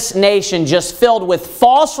 idolatrous nation just filled with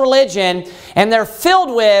false religion, and they're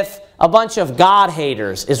filled with a bunch of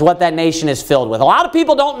God-haters is what that nation is filled with. A lot of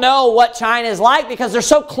people don't know what China is like because they're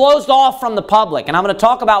so closed off from the public, and I'm going to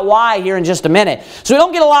talk about why here in just a minute. So we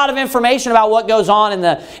don't get a lot of information about what goes on in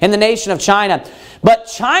the nation of China. But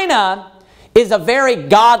China is a very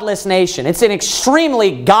godless nation. It's an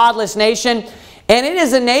extremely godless nation. And it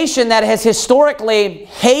is a nation that has historically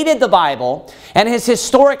hated the Bible and has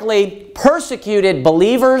historically persecuted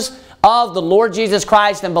believers of the Lord Jesus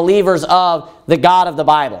Christ and believers of the God of the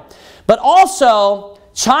Bible. But also,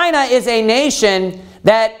 China is a nation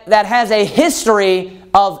that has a history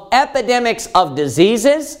of epidemics of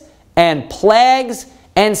diseases and plagues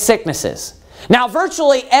and sicknesses. Now,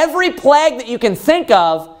 virtually every plague that you can think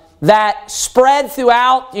of that spread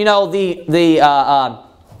throughout, the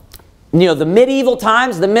medieval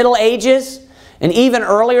times, the Middle Ages, and even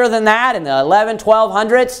earlier than that, in the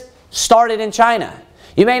 1200s, started in China.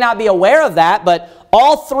 You may not be aware of that, but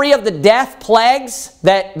all three of the death plagues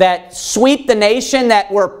that sweep the nation,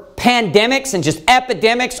 that were pandemics and just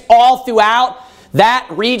epidemics all throughout that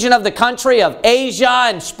region of the country of Asia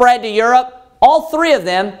and spread to Europe, all three of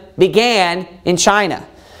them began in China.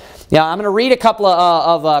 Now, I'm going to read a couple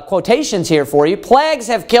of quotations here for you. Plagues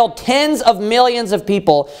have killed tens of millions of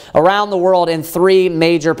people around the world in three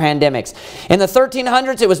major pandemics. In the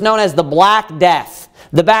 1300s, it was known as the Black Death.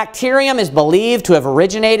 The bacterium is believed to have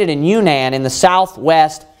originated in Yunnan in the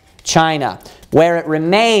southwest China, where it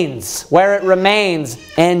remains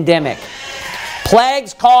endemic.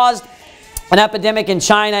 Plagues caused an epidemic in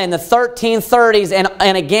China in the 1330s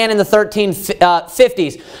and again in the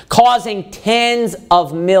 1350s, causing tens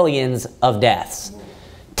of millions of deaths.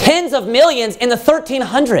 Tens of millions in the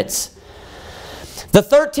 1300s. The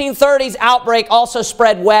 1330s outbreak also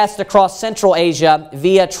spread west across Central Asia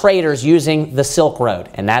via traders using the Silk Road.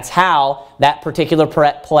 And that's how that particular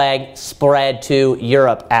plague spread to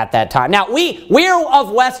Europe at that time. Now, we're of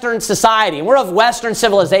Western society. We're of Western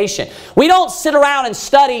civilization. We don't sit around and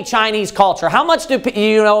study Chinese culture. How much do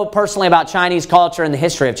you know personally about Chinese culture and the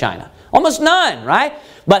history of China? Almost none, right?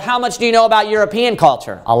 But how much do you know about European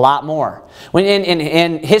culture? A lot more. When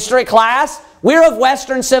in history class, we're of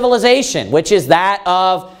Western civilization, which is that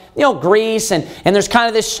of, Greece, and there's kind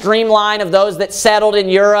of this streamline of those that settled in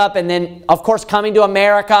Europe, and then, of course, coming to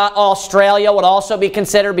America. Australia would also be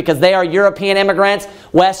considered because they are European immigrants,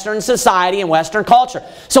 Western society and Western culture.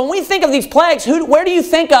 So when we think of these plagues, where do you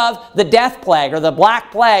think of the death plague or the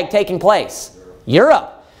Black Plague taking place?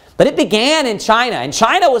 Europe. But it began in China, and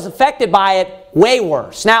China was affected by it way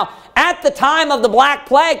worse. Now, at the time of the Black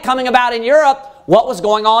Plague coming about in Europe, what was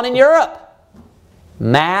going on in Europe?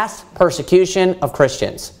 Mass persecution of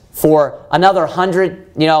Christians for another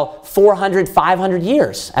 400, 500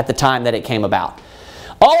 years at the time that it came about.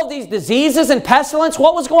 All of these diseases and pestilence,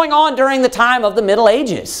 what was going on during the time of the Middle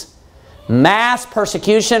Ages? Mass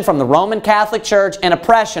persecution from the Roman Catholic Church and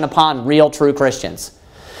oppression upon real true Christians.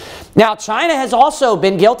 Now, China has also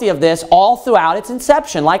been guilty of this all throughout its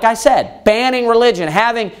inception. Like I said, banning religion,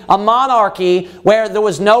 having a monarchy where there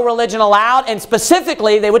was no religion allowed, and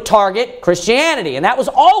specifically they would target Christianity. And that was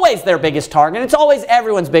always their biggest target. It's always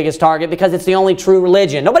everyone's biggest target because it's the only true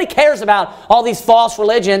religion. Nobody cares about all these false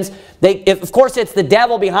religions. Of course, it's the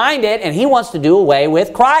devil behind it, and he wants to do away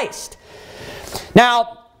with Christ.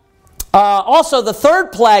 Now, also, the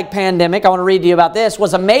third plague pandemic, I want to read to you about this,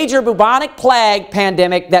 was a major bubonic plague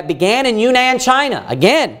pandemic that began in Yunnan, China,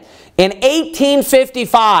 again, in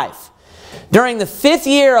 1855, during the 5th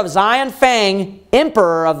year of Xianfeng,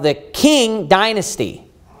 emperor of the Qing dynasty.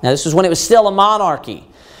 Now, this was when it was still a monarchy.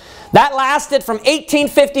 That lasted from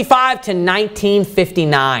 1855 to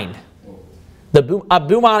 1959, a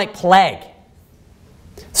bubonic plague.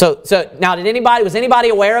 So now, was anybody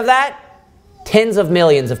aware of that? Tens of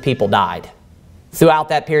millions of people died throughout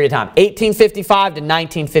that period of time, 1855 to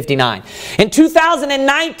 1959. In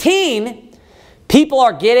 2019, people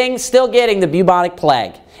are still getting the bubonic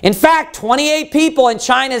plague. In fact, 28 people in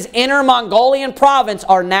China's Inner Mongolian province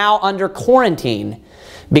are now under quarantine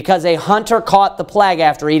because a hunter caught the plague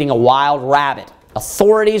after eating a wild rabbit.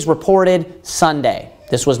 Authorities reported Sunday.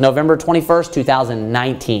 This was November 21st,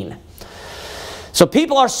 2019. So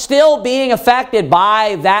people are still being affected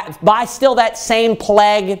by that same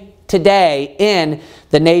plague today in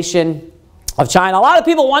the nation of China. A lot of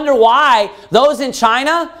people wonder why those in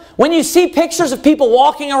China, when you see pictures of people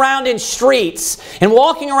walking around in streets and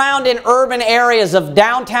walking around in urban areas of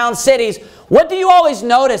downtown cities, what do you always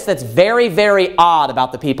notice that's very, very odd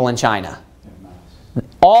about the people in China?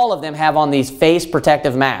 All of them have on these face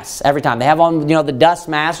protective masks every time. They have on, the dust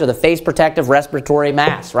mask or the face protective respiratory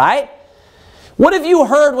mask, right? What have you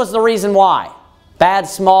heard was the reason why? Bad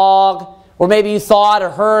smog, or maybe you thought or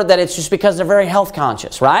heard that it's just because they're very health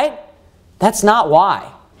conscious, right? That's not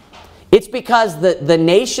why. It's because the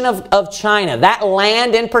nation of China, that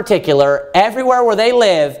land in particular, everywhere where they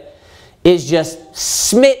live, is just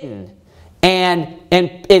smitten and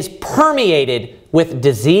is permeated with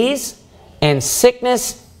disease and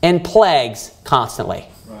sickness and plagues constantly.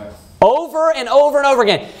 Right. Over and over and over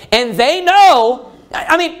again. And they know...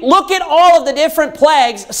 look at all of the different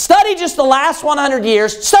plagues. Study just the last 100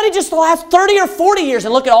 years. Study just the last 30 or 40 years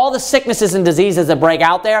and look at all the sicknesses and diseases that break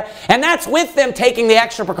out there. And that's with them taking the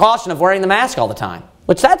extra precaution of wearing the mask all the time.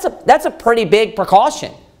 Which that's a pretty big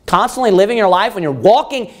precaution. Constantly living your life when you're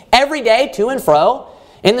walking every day to and fro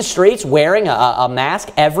in the streets wearing a mask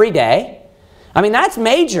every day. That's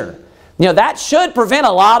major. That should prevent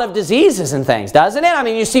a lot of diseases and things, doesn't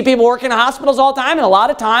it? You see people working in hospitals all the time, and a lot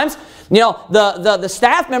of times, the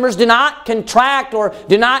staff members do not contract or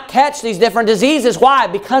do not catch these different diseases. Why?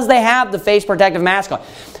 Because they have the face protective mask on.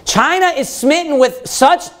 China is smitten with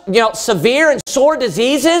such, severe and sore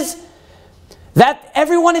diseases that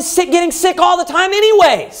everyone is getting sick all the time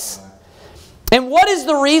anyways. And what is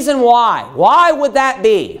the reason why? Why would that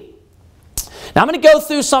be? Now, I'm going to go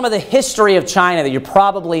through some of the history of China that you're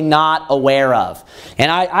probably not aware of. And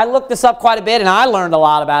I looked this up quite a bit, and I learned a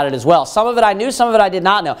lot about it as well. Some of it I knew, some of it I did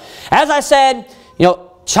not know. As I said,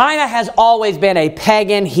 China has always been a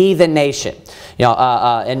pagan, heathen nation.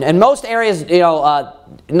 In most areas,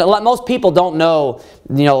 most people don't know,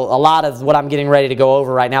 a lot of what I'm getting ready to go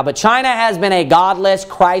over right now, but China has been a godless,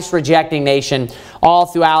 Christ-rejecting nation all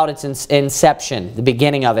throughout its inception, the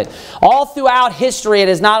beginning of it. All throughout history, it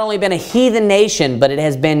has not only been a heathen nation, but it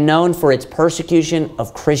has been known for its persecution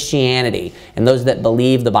of Christianity and those that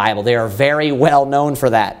believe the Bible. They are very well known for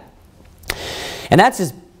that. And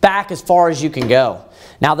that's back as far as you can go.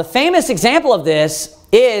 Now, the famous example of this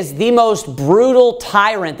is the most brutal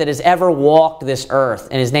tyrant that has ever walked this earth,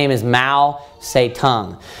 and his name is Mao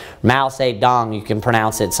Zedong. Mao Zedong, you can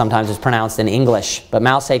pronounce it. Sometimes it's pronounced in English, but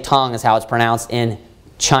Mao Zedong is how it's pronounced in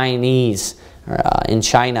Chinese, in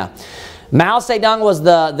China. Mao Zedong was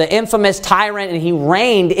the infamous tyrant, and he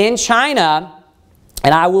reigned in China,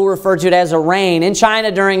 and I will refer to it as a reign, in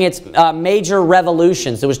China during its major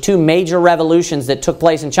revolutions. There was 2 major revolutions that took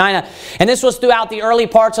place in China, and this was throughout the early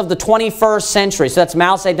parts of the 21st century. So that's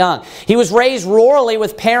Mao Zedong. He was raised rurally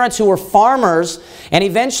with parents who were farmers, and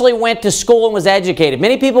eventually went to school and was educated.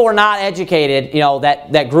 Many people were not educated,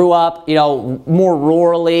 that grew up, more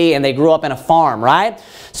rurally, and they grew up in a farm, right?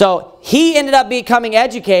 So he ended up becoming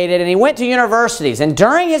educated, and he went to universities. And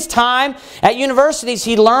during his time at universities,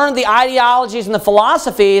 he learned the ideologies and the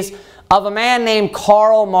philosophies of a man named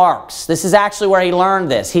Karl Marx. This is actually where he learned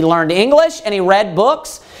this. He learned English, and he read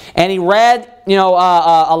books, and he read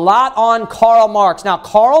a lot on Karl Marx. Now,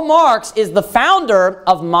 Karl Marx is the founder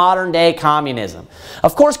of modern-day communism.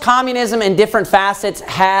 Of course, communism in different facets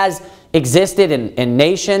has existed in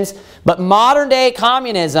nations, but modern-day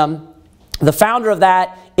communism, the founder of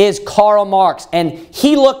that is Karl Marx. And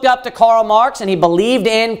he looked up to Karl Marx, and he believed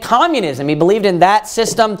in communism. He believed in that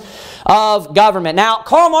system of government. Now,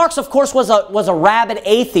 Karl Marx, of course, was a rabid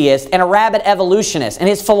atheist and a rabid evolutionist. And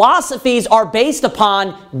his philosophies are based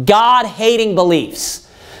upon God-hating beliefs.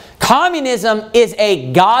 Communism is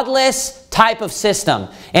a godless type of system,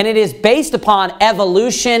 and it is based upon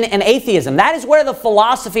evolution and atheism. That is where the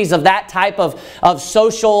philosophies of that type of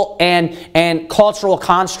social and cultural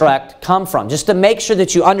construct come from, just to make sure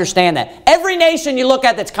that you understand that. Every nation you look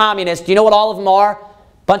at that's communist, do you know what all of them are?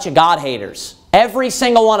 A bunch of God-haters. Every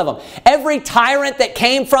single one of them. Every tyrant that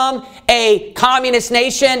came from a communist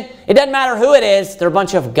nation, it doesn't matter who it is, they're a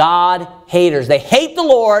bunch of God-haters. They hate the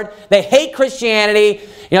Lord. They hate Christianity.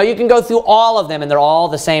 You can go through all of them, and they're all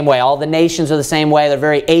the same way. All the nations are the same way. They're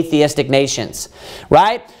very atheistic nations,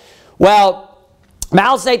 right? Well,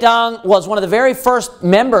 Mao Zedong was one of the very first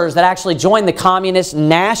members that actually joined the Communist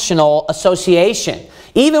National Association,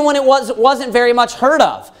 even when it wasn't very much heard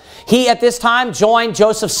of. He, at this time, joined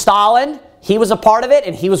Joseph Stalin. He was a part of it,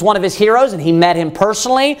 and he was one of his heroes, and he met him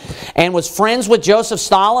personally and was friends with Joseph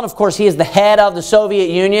Stalin. Of course, he is the head of the Soviet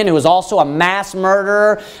Union, who was also a mass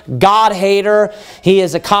murderer, God-hater. He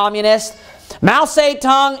is a communist. Mao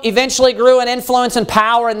Zedong eventually grew in influence and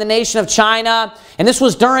power in the nation of China, and this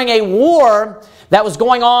was during a war that was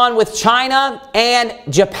going on with China and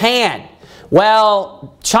Japan.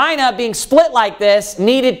 Well, China, being split like this,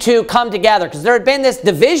 needed to come together because there had been this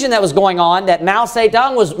division that was going on, that Mao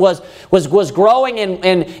Zedong was growing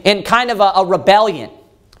in kind of a rebellion,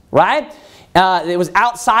 right? It was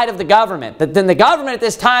outside of the government. But then the government at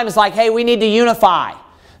this time is like, hey, we need to unify.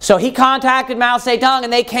 So he contacted Mao Zedong,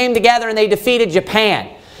 and they came together and they defeated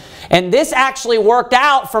Japan. And this actually worked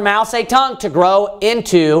out for Mao Zedong to grow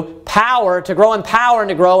into power, to grow in power and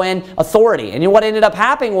to grow in authority. And what ended up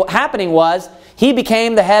happening was he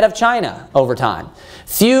became the head of China over time.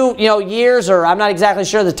 Few years, or I'm not exactly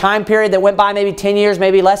sure the time period that went by, maybe 10 years,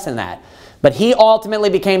 maybe less than that. But he ultimately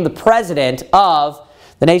became the president of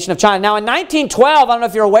the nation of China. Now in 1912, I don't know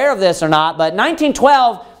if you're aware of this or not, but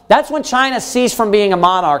 1912, that's when China ceased from being a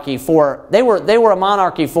monarchy for, they were a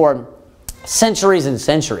monarchy for centuries and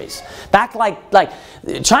centuries. Back like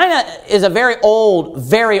China is a very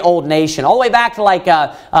old nation. All the way back to like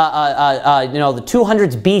the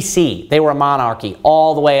 200s BC, they were a monarchy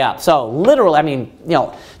all the way up. So literally, I mean,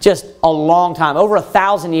 just a long time, over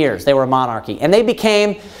 1,000 years, they were a monarchy, and they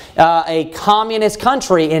became a communist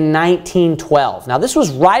country in 1912. Now, this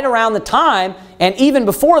was right around the time, and even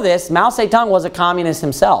before this, Mao Zedong was a communist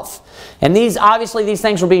himself. And obviously these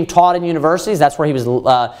things were being taught in universities. That's where he was,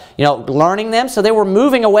 learning them. So they were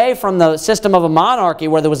moving away from the system of a monarchy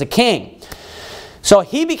where there was a king. So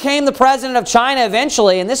he became the president of China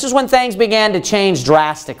eventually, and this is when things began to change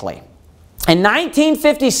drastically. In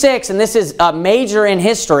 1956, and this is major in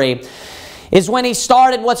history, is when he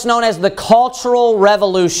started what's known as the Cultural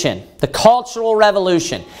Revolution. The Cultural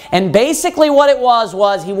Revolution. And basically what it was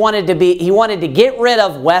he wanted to get rid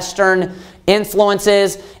of Western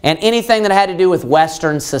influences and anything that had to do with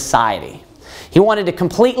Western society. He wanted to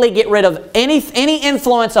completely get rid of any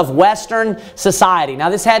influence of Western society. Now,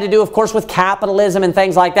 this had to do, of course, with capitalism and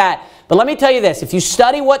things like that. But let me tell you this. If you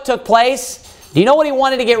study what took place, do you know what he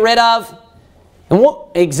wanted to get rid of? And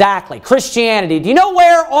exactly, Christianity. Do you know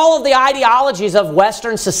where all of the ideologies of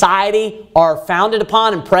Western society are founded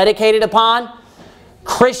upon and predicated upon?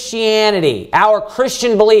 Christianity, our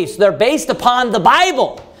Christian beliefs. They're based upon the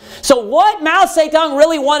Bible. So what Mao Zedong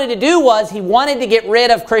really wanted to do was he wanted to get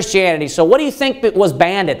rid of Christianity. So what do you think was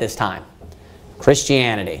banned at this time?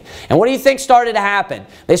 Christianity. And what do you think started to happen?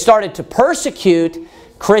 They started to persecute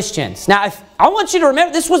Christians. Now, I want you to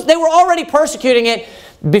remember, they were already persecuting it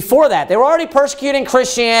before that. They were already persecuting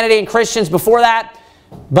Christianity and Christians before that,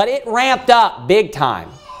 but it ramped up big time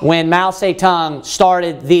when Mao Zedong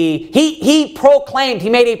started he proclaimed,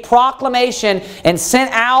 he made a proclamation and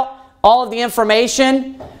sent out all of the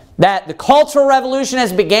information that the Cultural Revolution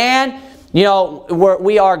has began. You know,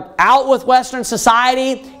 we are out with Western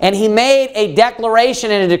society, and he made a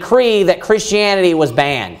declaration and a decree that Christianity was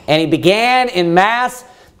banned. And he began in mass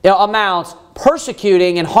amounts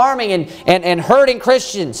persecuting and harming and hurting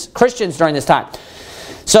Christians during this time.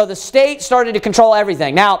 So the state started to control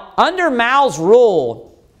everything. Now, under Mao's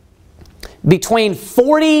rule, between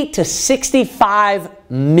 40 to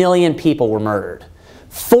 65 million people were murdered.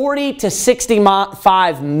 40 to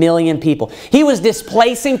 65 million people. He was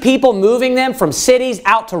displacing people, moving them from cities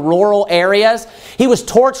out to rural areas. He was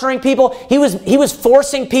torturing people. He was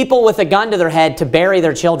forcing people with a gun to their head to bury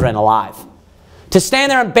their children alive. To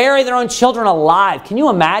stand there and bury their own children alive. Can you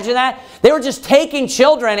imagine that? They were just taking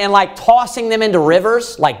children and like tossing them into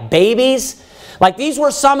rivers like babies. Like these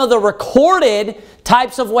were some of the recorded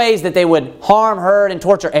types of ways that they would harm, hurt, and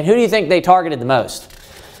torture. And who do you think they targeted the most?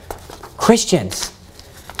 Christians.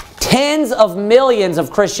 Tens of millions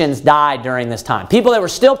of Christians died during this time. People that were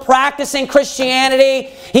still practicing Christianity.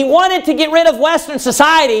 He wanted to get rid of Western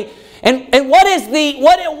society. And what is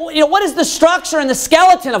the structure and the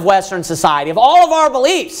skeleton of Western society, of all of our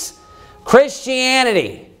beliefs?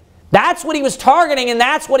 Christianity. That's what he was targeting, and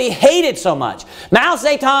that's what he hated so much. Mao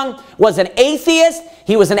Zedong was an atheist.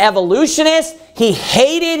 He was an evolutionist. He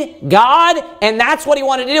hated God, and that's what he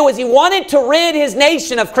wanted to do, is he wanted to rid his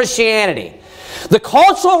nation of Christianity. The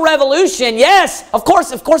Cultural Revolution, yes, of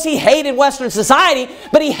course he hated Western society,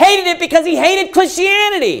 but he hated it because he hated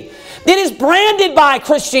Christianity. It is branded by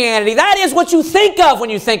Christianity. That is what you think of when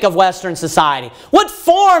you think of Western society. What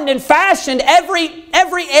formed and fashioned every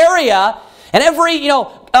area and every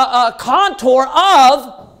contour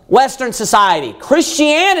of Western society.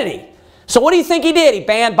 Christianity. So what do you think he did? He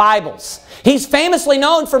banned Bibles. He's famously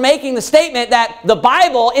known for making the statement that the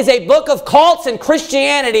Bible is a book of cults and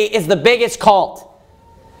Christianity is the biggest cult.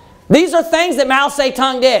 These are things that Mao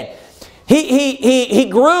Zedong did. He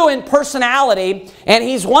grew in personality, and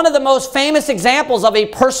he's one of the most famous examples of a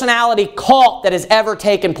personality cult that has ever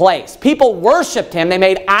taken place. People worshipped him. They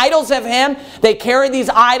made idols of him. They carried these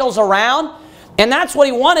idols around. And that's what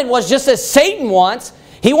he wanted, was just as Satan wants.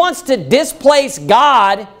 He wants to displace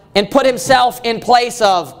God and put himself in place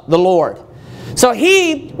of the Lord. So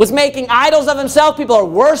he was making idols of himself. People are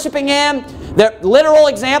worshiping him. They're literal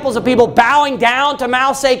examples of people bowing down to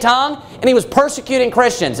Mao Zedong, and he was persecuting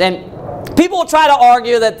Christians. And people will try to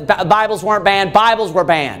argue that the Bibles weren't banned. Bibles were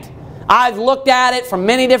banned. I've looked at it from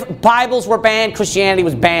many different... Bibles were banned. Christianity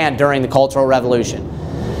was banned during the Cultural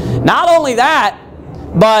Revolution. Not only that,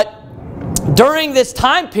 but during this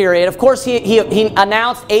time period, of course, he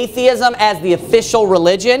announced atheism as the official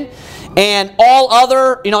religion, and all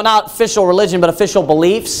other, not official religion, but official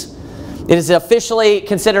beliefs. It is officially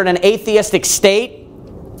considered an atheistic state.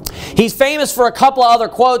 He's famous for a couple of other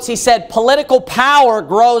quotes. He said, "Political power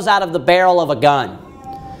grows out of the barrel of a gun."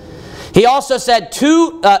 He also said,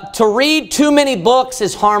 to read too many books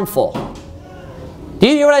is harmful. Do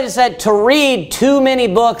you hear what I just said? To read too many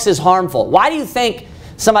books is harmful. Why do you think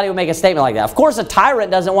somebody would make a statement like that? Of course, a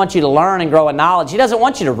tyrant doesn't want you to learn and grow in knowledge. He doesn't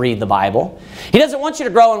want you to read the Bible. He doesn't want you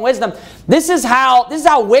to grow in wisdom. This is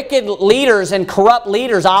how wicked leaders and corrupt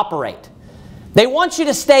leaders operate. They want you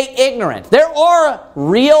to stay ignorant. There are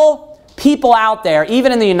real people out there,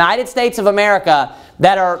 even in the United States of America,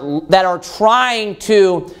 that are trying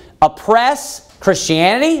to oppress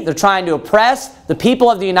Christianity. They're trying to oppress the people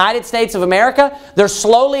of the United States of America. They're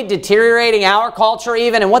slowly deteriorating our culture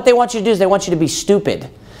even. And what they want you to do is they want you to be stupid.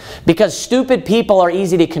 Because stupid people are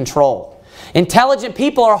easy to control. Intelligent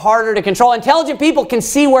people are harder to control. Intelligent people can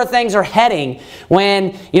see where things are heading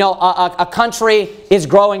when a country is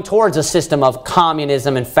growing towards a system of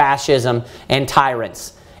communism and fascism and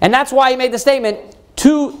tyrants. And that's why he made the statement,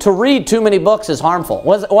 to read too many books is harmful.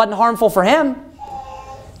 It wasn't harmful for him.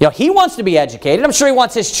 You know, he wants to be educated. I'm sure he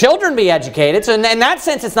wants his children to be educated. So in that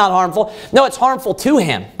sense, it's not harmful. No, it's harmful to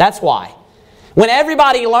him. That's why. When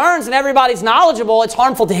everybody learns and everybody's knowledgeable, it's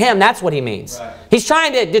harmful to him. That's what he means. Right. He's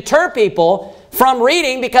trying to deter people from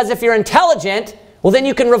reading, because if you're intelligent, well, then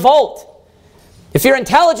you can revolt. If you're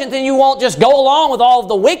intelligent, then you won't just go along with all of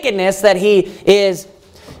the wickedness that he is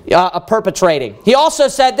perpetrating. He also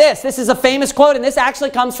said this. This is a famous quote, and this actually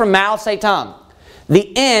comes from Mao Zedong.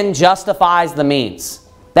 The end justifies the means.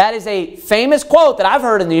 That is a famous quote that I've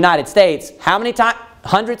heard in the United States. How many times?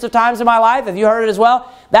 Hundreds of times in my life. Have you heard it as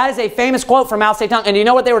well? That is a famous quote from Mao Zedong. And do you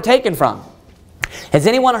know what they were taken from? Has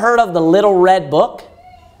anyone heard of the Little Red Book?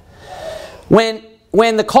 When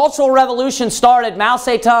the Cultural Revolution started, Mao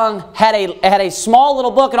Zedong had a small little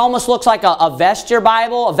book. It almost looks like a vestment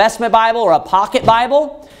Bible, or a pocket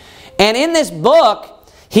Bible. And in this book,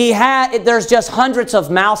 there's just hundreds of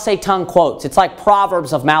Mao Zedong quotes. It's like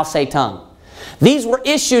Proverbs of Mao Zedong. These were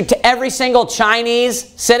issued to every single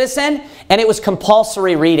Chinese citizen, and it was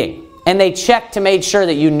compulsory reading. And they checked to make sure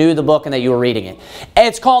that you knew the book and that you were reading it.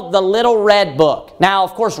 It's called the Little Red Book. Now,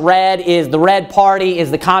 of course, the Red Party is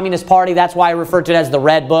the Communist Party. That's why I refer to it as the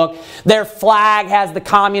Red Book. Their flag has the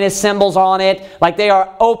communist symbols on it. Like, they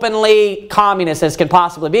are openly communist as can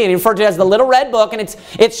possibly be. And refer to it as the Little Red Book, and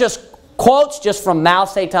it's just quotes just from Mao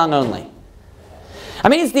Zedong only. I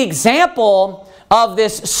mean, it's the example of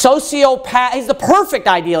this sociopath. He's the perfect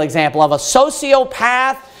ideal example of a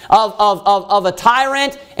sociopath, of a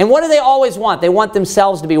tyrant. And what do they always want? They want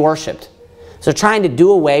themselves to be worshipped. So they're trying to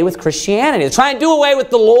do away with Christianity. They're trying to do away with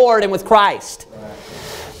the Lord and with Christ.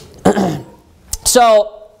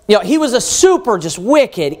 So, you know, he was a super, just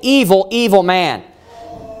wicked, evil man.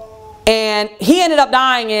 And he ended up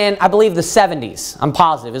dying in, I believe, the 70s. I'm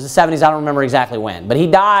positive. It was the 70s. I don't remember exactly when. But he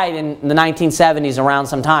died in the 1970s around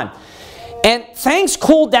some time. And things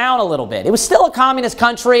cooled down a little bit. It was still a communist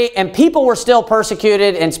country, and people were still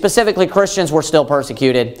persecuted, and specifically Christians were still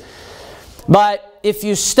persecuted. But if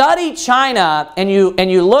you study China and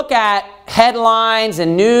you look at headlines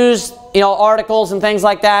and news, articles and things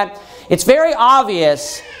like that, it's very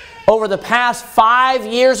obvious over the past 5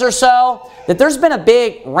 years or so that there's been a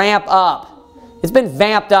big ramp up. It's been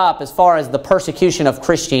vamped up as far as the persecution of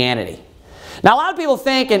Christianity. Now, a lot of people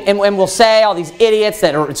think and will say, all these idiots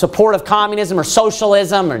that are in support of communism or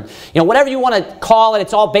socialism, or whatever you want to call it,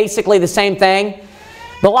 it's all basically the same thing.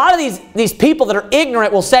 But a lot of these people that are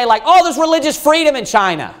ignorant will say, like, oh, there's religious freedom in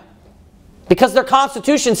China, because their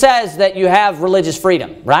constitution says that you have religious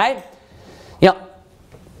freedom, right?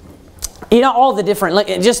 All the different,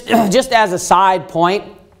 just as a side point,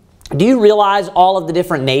 do you realize all of the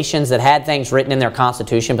different nations that had things written in their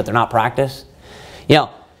constitution but they're not practiced?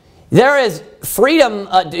 There is freedom,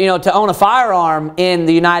 to own a firearm in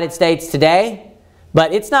the United States today,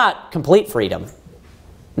 but it's not complete freedom.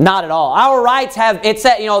 Not at all. Our rights it's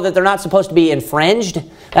said, that they're not supposed to be infringed.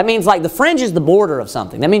 That means, like, the fringe is the border of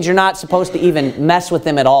something. That means you're not supposed to even mess with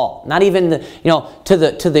them at all. Not even to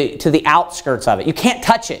the outskirts of it. You can't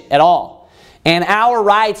touch it at all. And our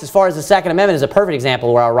rights, as far as the Second Amendment, is a perfect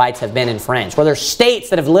example where our rights have been infringed. Where there's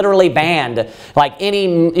states that have literally banned, like,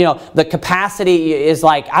 any, the capacity is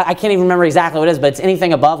like, I can't even remember exactly what it is, but it's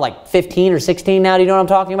anything above like 15 or 16 now. Do you know what I'm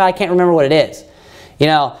talking about? I can't remember what it is.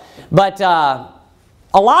 But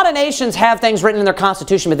a lot of nations have things written in their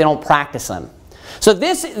constitution, but they don't practice them. So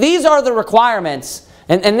these are the requirements,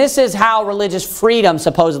 and this is how religious freedom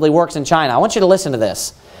supposedly works in China. I want you to listen to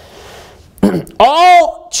this.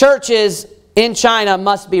 All churches in China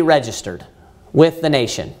must be registered with the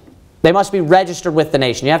nation. They must be registered with the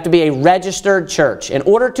nation. You have to be a registered church. In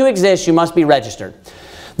order to exist, you must be registered.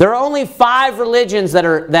 There are only 5 religions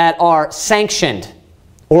that are sanctioned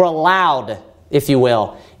or allowed, if you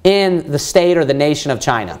will, in the state or the nation of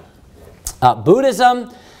China.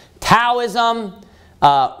 Buddhism, Taoism,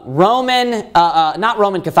 not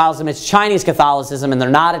Roman Catholicism, it's Chinese Catholicism, and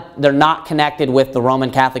they're not connected with the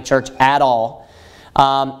Roman Catholic Church at all.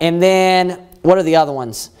 And then, what are the other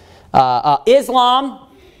ones? Islam,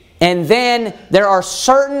 and then there are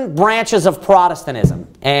certain branches of Protestantism.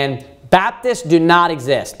 And Baptists do not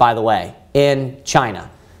exist, by the way, in China.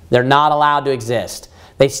 They're not allowed to exist.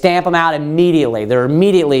 They stamp them out immediately. They're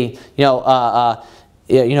immediately,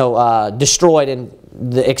 destroyed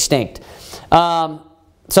and extinct.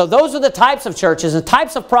 So those are the types of churches and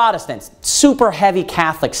types of Protestants. Super heavy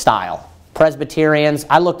Catholic style. Presbyterians,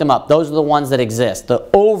 I looked them up. Those are the ones that exist. The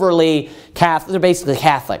overly Catholic, they're basically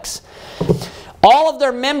Catholics. All of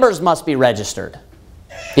their members must be registered.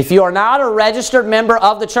 If you are not a registered member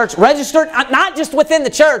of the church, registered not just within the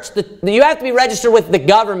church, you have to be registered with the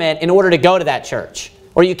government in order to go to that church.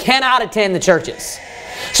 or you cannot attend the churches.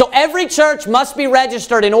 So every church must be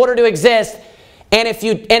registered in order to exist. And if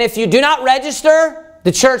you do not register,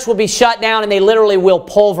 the church will be shut down and they literally will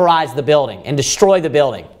pulverize the building and destroy the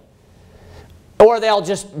building. Or they'll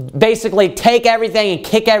just basically take everything and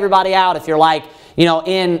kick everybody out if you're like, you know,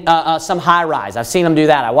 in some high rise. I've seen them do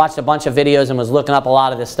that. I watched a bunch of videos and was looking up a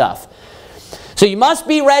lot of this stuff. So you must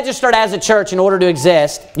be registered as a church in order to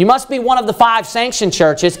exist. You must be one of the 5 sanctioned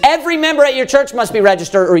churches. Every member at your church must be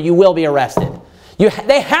registered or you will be arrested.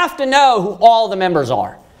 They have to know who all the members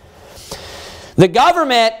are. The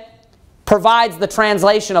government provides the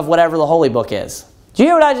translation of whatever the Holy Book is. Do you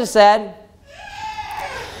hear what I just said?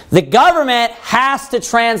 The government has to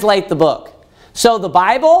translate the book. So the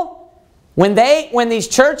Bible, when these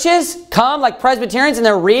churches come, like Presbyterians, and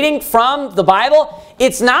they're reading from the Bible,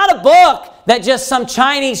 it's not a book that just some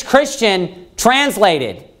Chinese Christian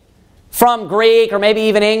translated from Greek or maybe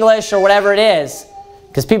even English or whatever it is.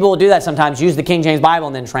 Because people will do that sometimes, use the King James Bible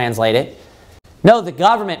and then translate it. No, the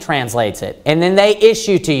government translates it. And then they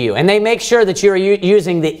issue to you. And they make sure that you're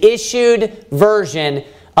using the issued version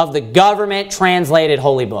of the government translated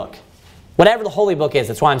Holy Book. Whatever the Holy Book is,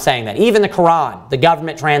 that's why I'm saying that. Even the Quran, the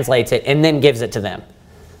government translates it and then gives it to them.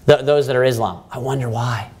 Those that are Islam. I wonder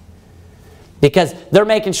why. Because they're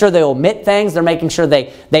making sure they omit things. They're making sure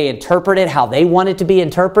they interpret it how they want it to be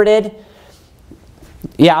interpreted.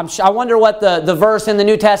 Yeah, I wonder what the verse in the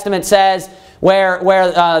New Testament says where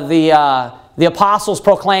the apostles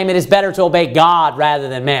proclaim it is better to obey God rather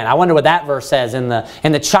than man. I wonder what that verse says in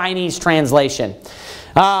the Chinese translation.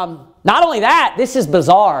 Not only that, this is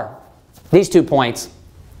bizarre. These 2 points.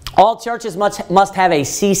 All churches must have a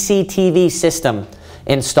CCTV system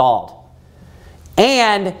installed.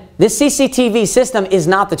 And this CCTV system is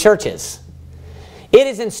not the church's. It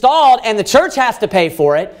is installed and the church has to pay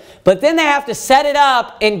for it, but then they have to set it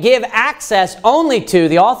up and give access only to,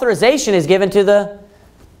 the authorization is given to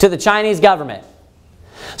the Chinese government.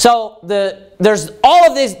 So there's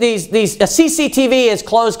all of these CCTV is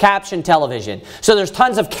closed caption television. So there's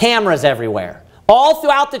tons of cameras everywhere. All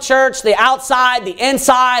throughout the church, the outside, the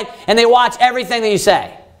inside, and they watch everything that you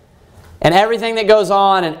say. And everything that goes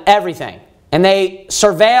on and everything. And they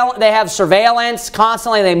have surveillance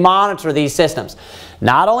constantly. They monitor these systems.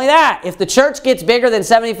 Not only that, if the church gets bigger than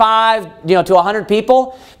 75 to 100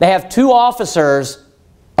 people, they have 2 officers,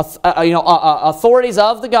 authorities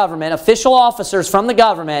of the government, official officers from the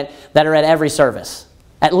government that are at every service.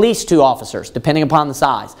 At least 2 officers, depending upon the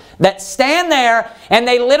size, that stand there and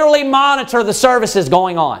they literally monitor the services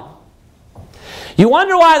going on. You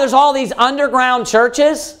wonder why there's all these underground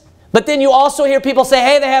churches? But then you also hear people say,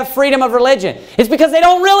 hey, they have freedom of religion. It's because they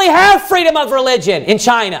don't really have freedom of religion in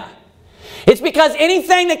China. It's because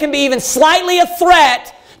anything that can be even slightly a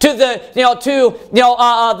threat to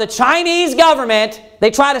the Chinese government,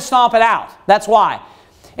 they try to stomp it out. That's why.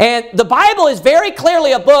 And the Bible is very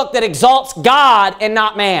clearly a book that exalts God and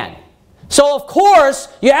not man. So of course,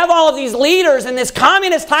 you have all of these leaders in this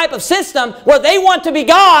communist type of system where they want to be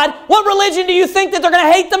God. What religion do you think that they're going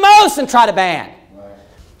to hate the most and try to ban?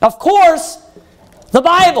 Of course, the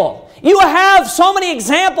Bible. You have so many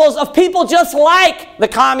examples of people just like the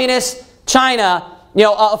communist China,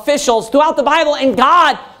 officials throughout the Bible, and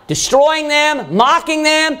God destroying them, mocking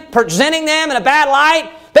them, presenting them in a bad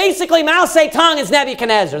light. Basically, Mao Zedong is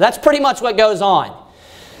Nebuchadnezzar. That's pretty much what goes on.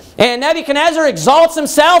 And Nebuchadnezzar exalts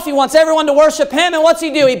himself. He wants everyone to worship him. And what's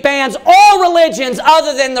he do? He bans all religions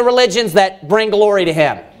other than the religions that bring glory to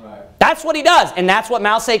him. That's what he does, and that's what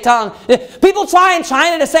Mao Zedong... People try in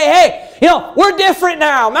China to say, hey, we're different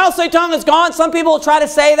now. Mao Zedong is gone. Some people try to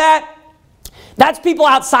say that. That's people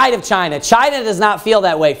outside of China. China does not feel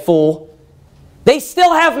that way, fool. They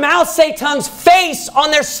still have Mao Zedong's face on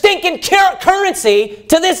their stinking currency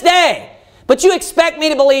to this day. But you expect me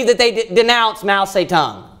to believe that they denounce Mao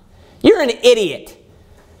Zedong. You're an idiot.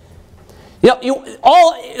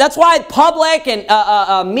 That's why public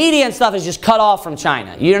and media and stuff is just cut off from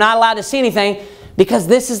China. You're not allowed to see anything because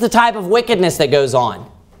this is the type of wickedness that goes on.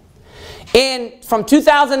 From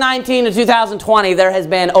 2019 to 2020, there has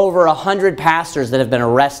been over 100 pastors that have been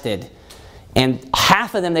arrested. And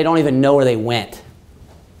half of them, they don't even know where they went.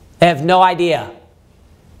 They have no idea.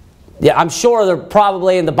 Yeah, I'm sure they're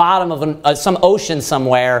probably in the bottom of some ocean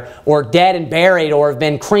somewhere, or dead and buried, or have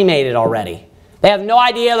been cremated already. They have no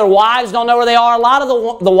idea. Their wives don't know where they are. A lot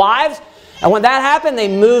of the wives, and when that happened, they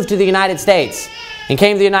moved to the United States and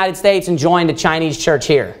came to the United States and joined a Chinese church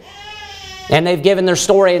here. And they've given their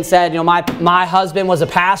story and said, my husband was a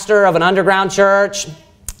pastor of an underground church.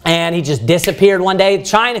 And he just disappeared one day.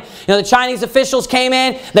 The Chinese officials came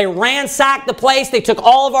in. They ransacked the place. They took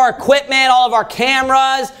all of our equipment, all of our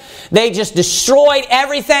cameras. They just destroyed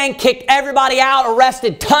everything, kicked everybody out,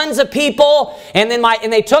 arrested tons of people. And then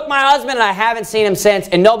they took my husband, and I haven't seen him since.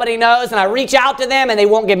 And nobody knows. And I reach out to them, and they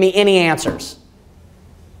won't give me any answers.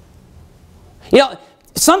 You know,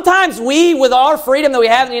 sometimes we, with our freedom that we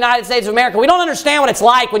have in the United States of America, we don't understand what it's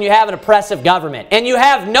like when you have an oppressive government and you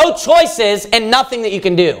have no choices and nothing that you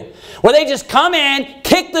can do. Where they just come in,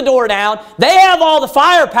 kick the door down, they have all the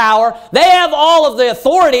firepower, they have all of the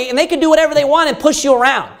authority, and they can do whatever they want and push you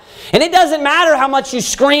around. And it doesn't matter how much you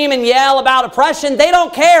scream and yell about oppression, they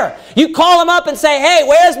don't care. You call them up and say, hey,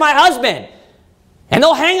 where's my husband? And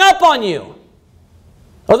they'll hang up on you.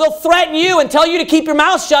 Or they'll threaten you and tell you to keep your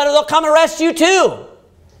mouth shut, or they'll come arrest you too.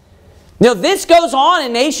 Now, this goes on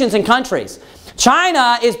in nations and countries.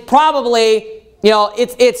 China is probably,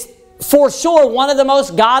 it's for sure one of the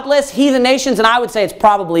most godless heathen nations, and I would say it's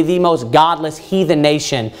probably the most godless heathen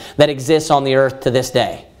nation that exists on the earth to this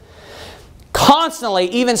day. Constantly,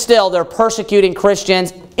 even still, they're persecuting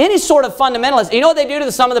Christians, any sort of fundamentalists. You know what they do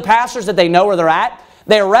to some of the pastors that they know where they're at?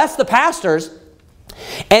 They arrest the pastors,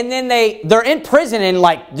 and then they're in prison in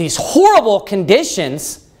like these horrible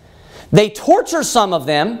conditions. They torture some of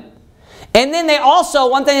them. And then they also,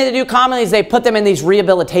 one thing they do commonly is they put them in these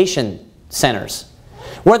rehabilitation centers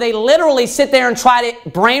where they literally sit there and try to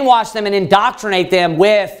brainwash them and indoctrinate them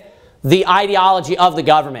with the ideology of the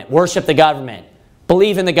government. Worship the government.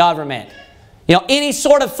 Believe in the government. You know, any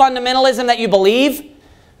sort of fundamentalism that you believe,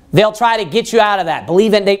 they'll try to get you out of that.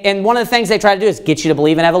 And one of the things they try to do is get you to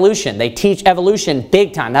believe in evolution. They teach evolution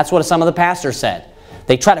big time. That's what some of the pastors said.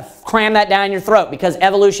 They try to cram that down your throat because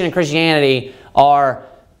evolution and Christianity are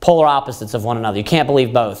polar opposites of one another. You can't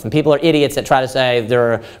believe both. And people are idiots that try to say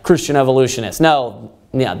they're Christian evolutionists. No,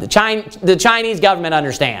 the Chinese government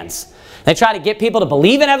understands. They try to get people to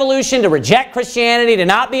believe in evolution, to reject Christianity, to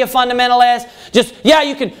not be a fundamentalist. Just, yeah,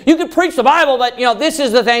 you can preach the Bible, but this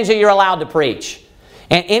is the things that you're allowed to preach.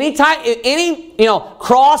 And any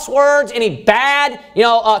crosswords, any bad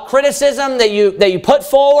criticism that you put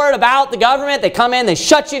forward about the government, they come in, they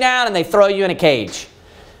shut you down, and they throw you in a cage,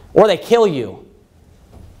 or they kill you.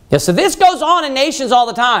 Yeah, so this goes on in nations all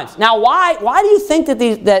the time. Now, why do you think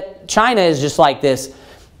that China is just like this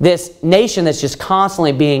nation that's just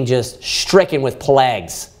constantly being just stricken with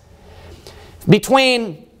plagues?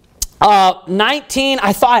 Between I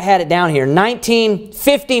thought I had it down here,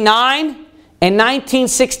 1959 and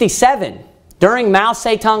 1967, during Mao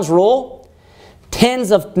Zedong's rule,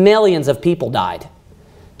 tens of millions of people died.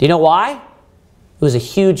 Do you know why? It was a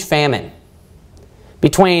huge famine.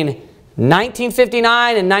 Between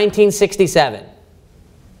 1959 and 1967,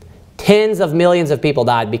 tens of millions of people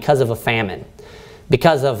died because of a famine,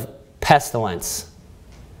 because of pestilence.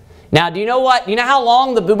 Now, do you know what? Do you know how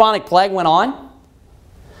long the bubonic plague went on?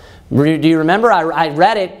 Do you remember? I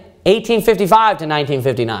read it, 1855 to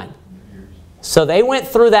 1959. So they went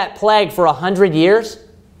through that plague for 100 years.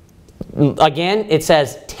 Again, it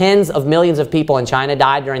says tens of millions of people in China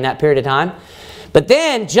died during that period of time. But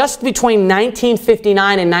then, just between 1959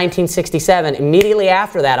 and 1967, immediately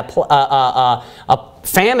after that, a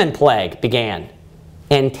famine plague began.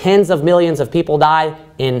 And tens of millions of people died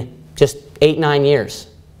in just 8-9 years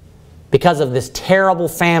because of this terrible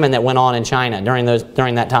famine that went on in China during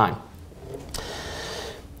that time.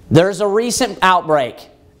 There's a recent outbreak,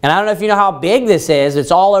 and I don't know if you know how big this is.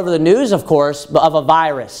 It's all over the news, of course, of a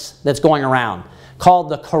virus that's going around called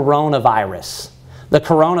the coronavirus. The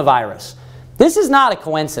coronavirus. This is not a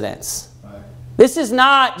coincidence. This is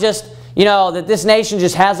not just, that this nation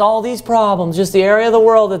just has all these problems, just the area of the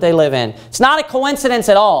world that they live in. It's not a coincidence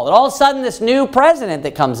at all. That all of a sudden this new president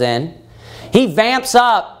that comes in, he vamps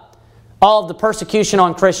up all of the persecution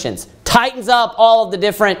on Christians, tightens up all of the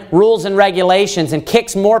different rules and regulations, and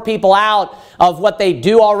kicks more people out of what they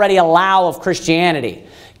do already allow of Christianity.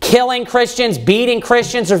 Killing Christians, beating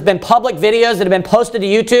Christians. There's been public videos that have been posted to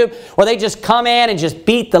YouTube where they just come in and just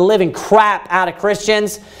beat the living crap out of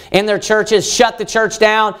Christians in their churches, shut the church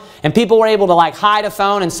down, and people were able to hide a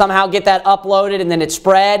phone and somehow get that uploaded, and then it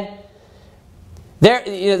spread. There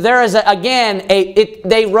is,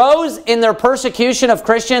 they rose in their persecution of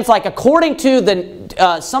Christians, according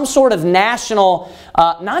to some sort of national,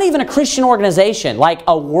 not even a Christian organization, like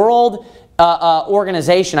a world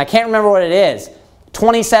organization. I can't remember what it is.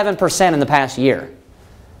 27% in the past year.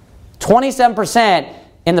 27%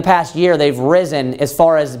 in the past year they've risen as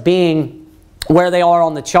far as being where they are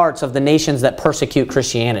on the charts of the nations that persecute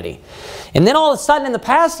Christianity. And then all of a sudden in the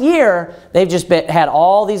past year, they've just had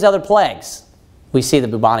all these other plagues. We see the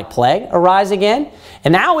bubonic plague arise again.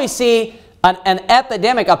 And now we see an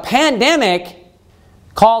epidemic, a pandemic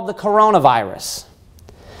called the coronavirus.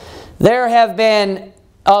 There have been,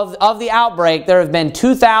 of the outbreak, there have been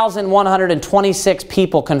 2,126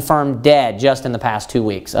 people confirmed dead just in the past 2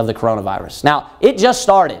 weeks of the coronavirus. Now, it just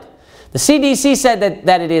started. The CDC said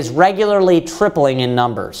that it is regularly tripling in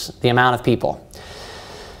numbers, the amount of people.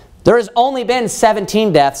 There has only been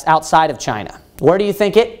 17 deaths outside of China. Where do you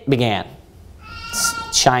think it began?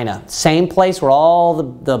 China. Same place where all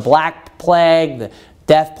the Black Plague, the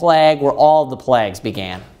Death Plague, where all the plagues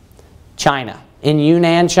began. China. In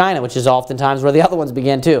Yunnan, China, which is oftentimes where the other ones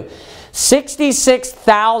began too.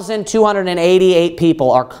 66,288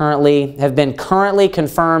 people have been currently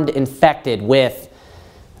confirmed infected with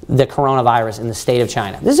the coronavirus in the state of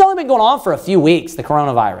China. This has only been going on for a few weeks, the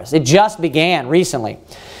coronavirus. It just began recently.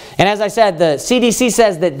 And as I said, the CDC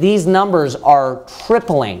says that these numbers are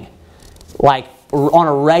tripling, like on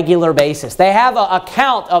a regular basis. They have a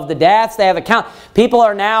count of the deaths. They have a count. People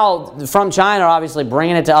are now, from China, are obviously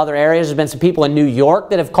bringing it to other areas. There's been some people in New York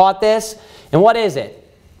that have caught this. And what is it?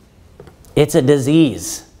 It's a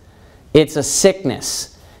disease. It's a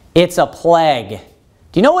sickness. It's a plague.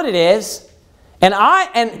 Do you know what it is? And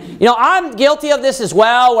I'm guilty of this as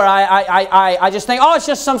well, where I just think, oh, it's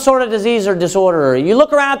just some sort of disease or disorder. You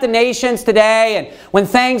look around at the nations today, and when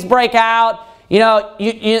things break out,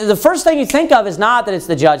 the first thing you think of is not that it's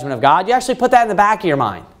the judgment of God. You actually put that in the back of your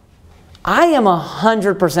mind. I am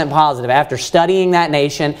 100% positive after studying that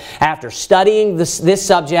nation, after studying this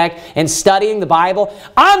subject and studying the Bible,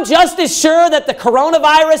 I'm just as sure that the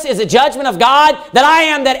coronavirus is a judgment of God that I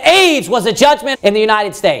am that AIDS was a judgment in the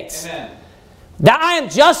United States. Amen. That I am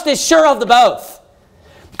just as sure of the both.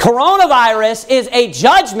 Coronavirus is a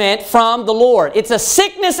judgment from the Lord. It's a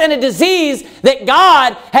sickness and a disease that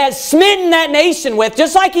God has smitten that nation with,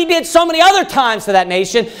 just like He did so many other times to that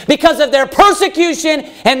nation, because of their persecution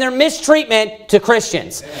and their mistreatment to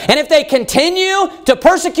Christians. And if they continue to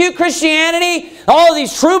persecute Christianity, all of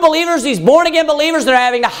these true believers, these born-again believers, they're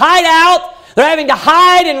having to hide out, they're having to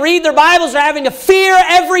hide and read their Bibles, they're having to fear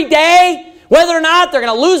every day whether or not they're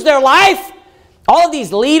going to lose their life. All of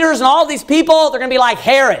these leaders and all of these people, they're going to be like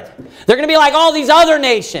Herod. They're going to be like all these other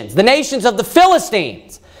nations, the nations of the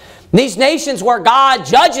Philistines. These nations where God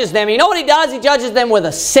judges them. You know what He does? He judges them with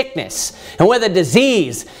a sickness and with a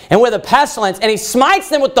disease and with a pestilence. And He smites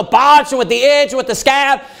them with the botch and with the itch and with the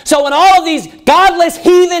scab. So when all of these godless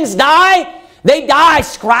heathens die, they die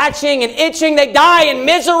scratching and itching. They die in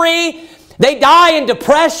misery. They die in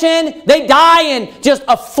depression. They die in just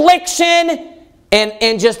affliction.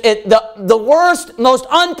 And just the worst, most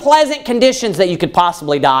unpleasant conditions that you could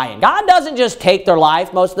possibly die in. God doesn't just take their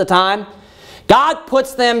life most of the time. God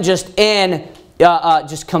puts them just in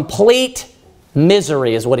just complete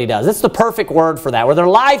misery is what He does. That's the perfect word for that, where their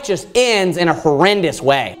life just ends in a horrendous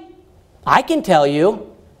way. I can tell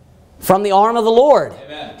you from the arm of the Lord.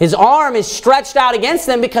 Amen. His arm is stretched out against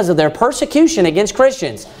them because of their persecution against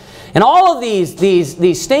Christians. And all of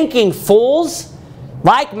these stinking fools,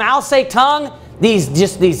 like Mao Zedong,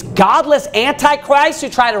 these godless antichrists who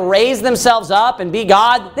try to raise themselves up and be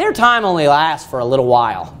God, their time only lasts for a little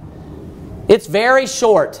while. It's very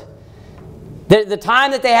short. The time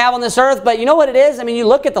that they have on this earth, but you know what it is? I mean, you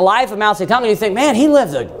look at the life of Mao Zedong and you think, man, he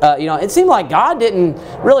lived it seemed like God didn't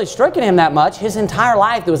really stricken him that much. His entire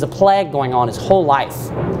life, there was a plague going on his whole life.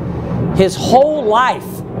 His whole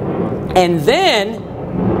life. And then,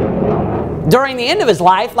 during the end of his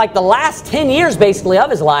life, like the last 10 years basically of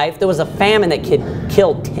his life, there was a famine that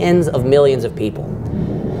killed tens of millions of people.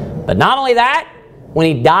 But not only that, when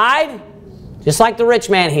he died, just like the rich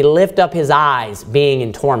man, he lifted up his eyes being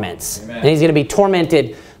in torments. Amen. And he's going to be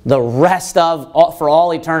tormented the rest for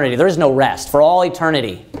all eternity. There is no rest. For all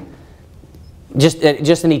eternity. Just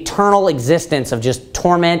an eternal existence of just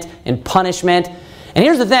torment and punishment. And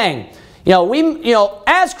here's the thing.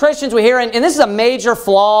 As Christians we hear, and this is a major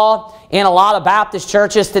flaw in a lot of Baptist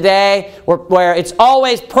churches today, where it's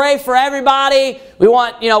always pray for everybody. We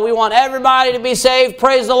want everybody to be saved.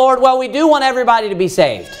 Praise the Lord. Well, we do want everybody to be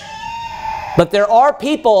saved. But there are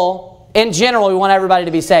people, in general, we want everybody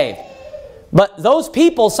to be saved. But those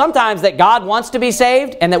people, sometimes that God wants to be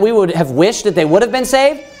saved and that we would have wished that they would have been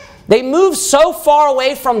saved, they move so far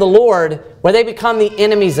away from the Lord where they become the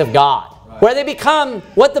enemies of God. Where they become,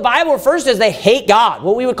 what the Bible refers to as they hate God.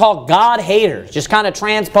 What we would call God haters. Just kind of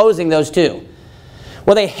transposing those two.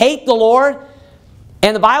 Where they hate the Lord,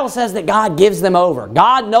 and the Bible says that God gives them over.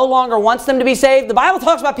 God no longer wants them to be saved. The Bible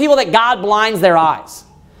talks about people that God blinds their eyes.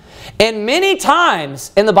 And many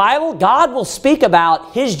times in the Bible, God will speak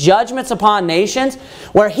about His judgments upon nations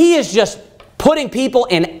where He is just putting people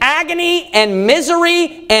in agony and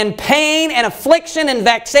misery and pain and affliction and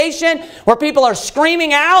vexation, where people are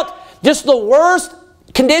screaming out just the worst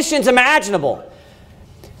conditions imaginable.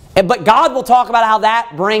 But God will talk about how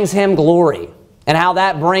that brings Him glory and how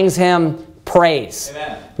that brings Him praise.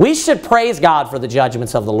 Amen. We should praise God for the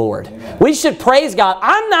judgments of the Lord. Amen. We should praise God.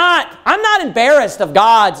 I'm not embarrassed of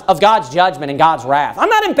God's judgment and God's wrath. I'm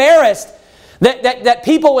not embarrassed that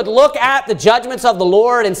people would look at the judgments of the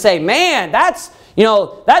Lord and say, man, that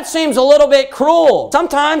seems a little bit cruel.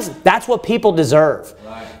 Sometimes that's what people deserve.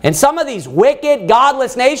 Right. And some of these wicked,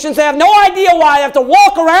 godless nations, they have no idea why they have to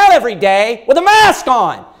walk around every day with a mask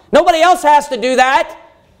on. Nobody else has to do that.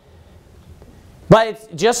 But it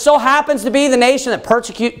just so happens to be the nation that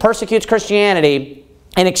persecutes Christianity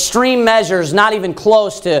in extreme measures, not even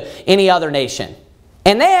close to any other nation.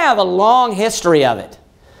 And they have a long history of it.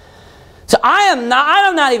 So I'm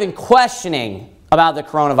not even questioning about the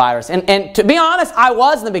coronavirus. And to be honest, I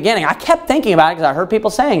was in the beginning. I kept thinking about it because I heard people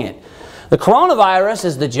saying it. The coronavirus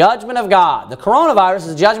is the judgment of God. The coronavirus is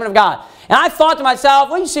the judgment of God. And I thought to myself,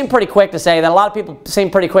 well, you seem pretty quick to say that. A lot of people seem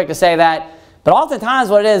pretty quick to say that. But oftentimes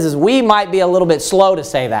what it is we might be a little bit slow to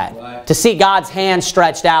say that. Right. To see God's hand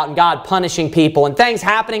stretched out and God punishing people and things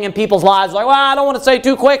happening in people's lives. Like, well, I don't want to say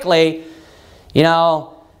too quickly,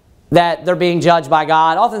 that they're being judged by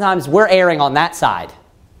God. Oftentimes we're erring on that side.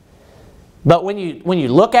 But when you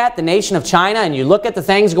look at the nation of China and you look at the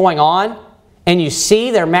things going on and you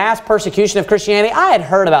see their mass persecution of Christianity, I had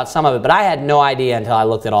heard about some of it, but I had no idea until I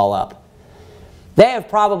looked it all up. They have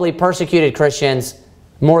probably persecuted Christians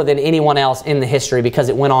more than anyone else in the history because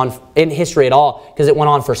it went on, in history at all, because it went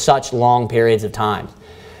on for such long periods of time.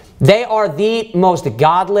 They are the most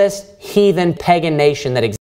godless, heathen, pagan nation that exists.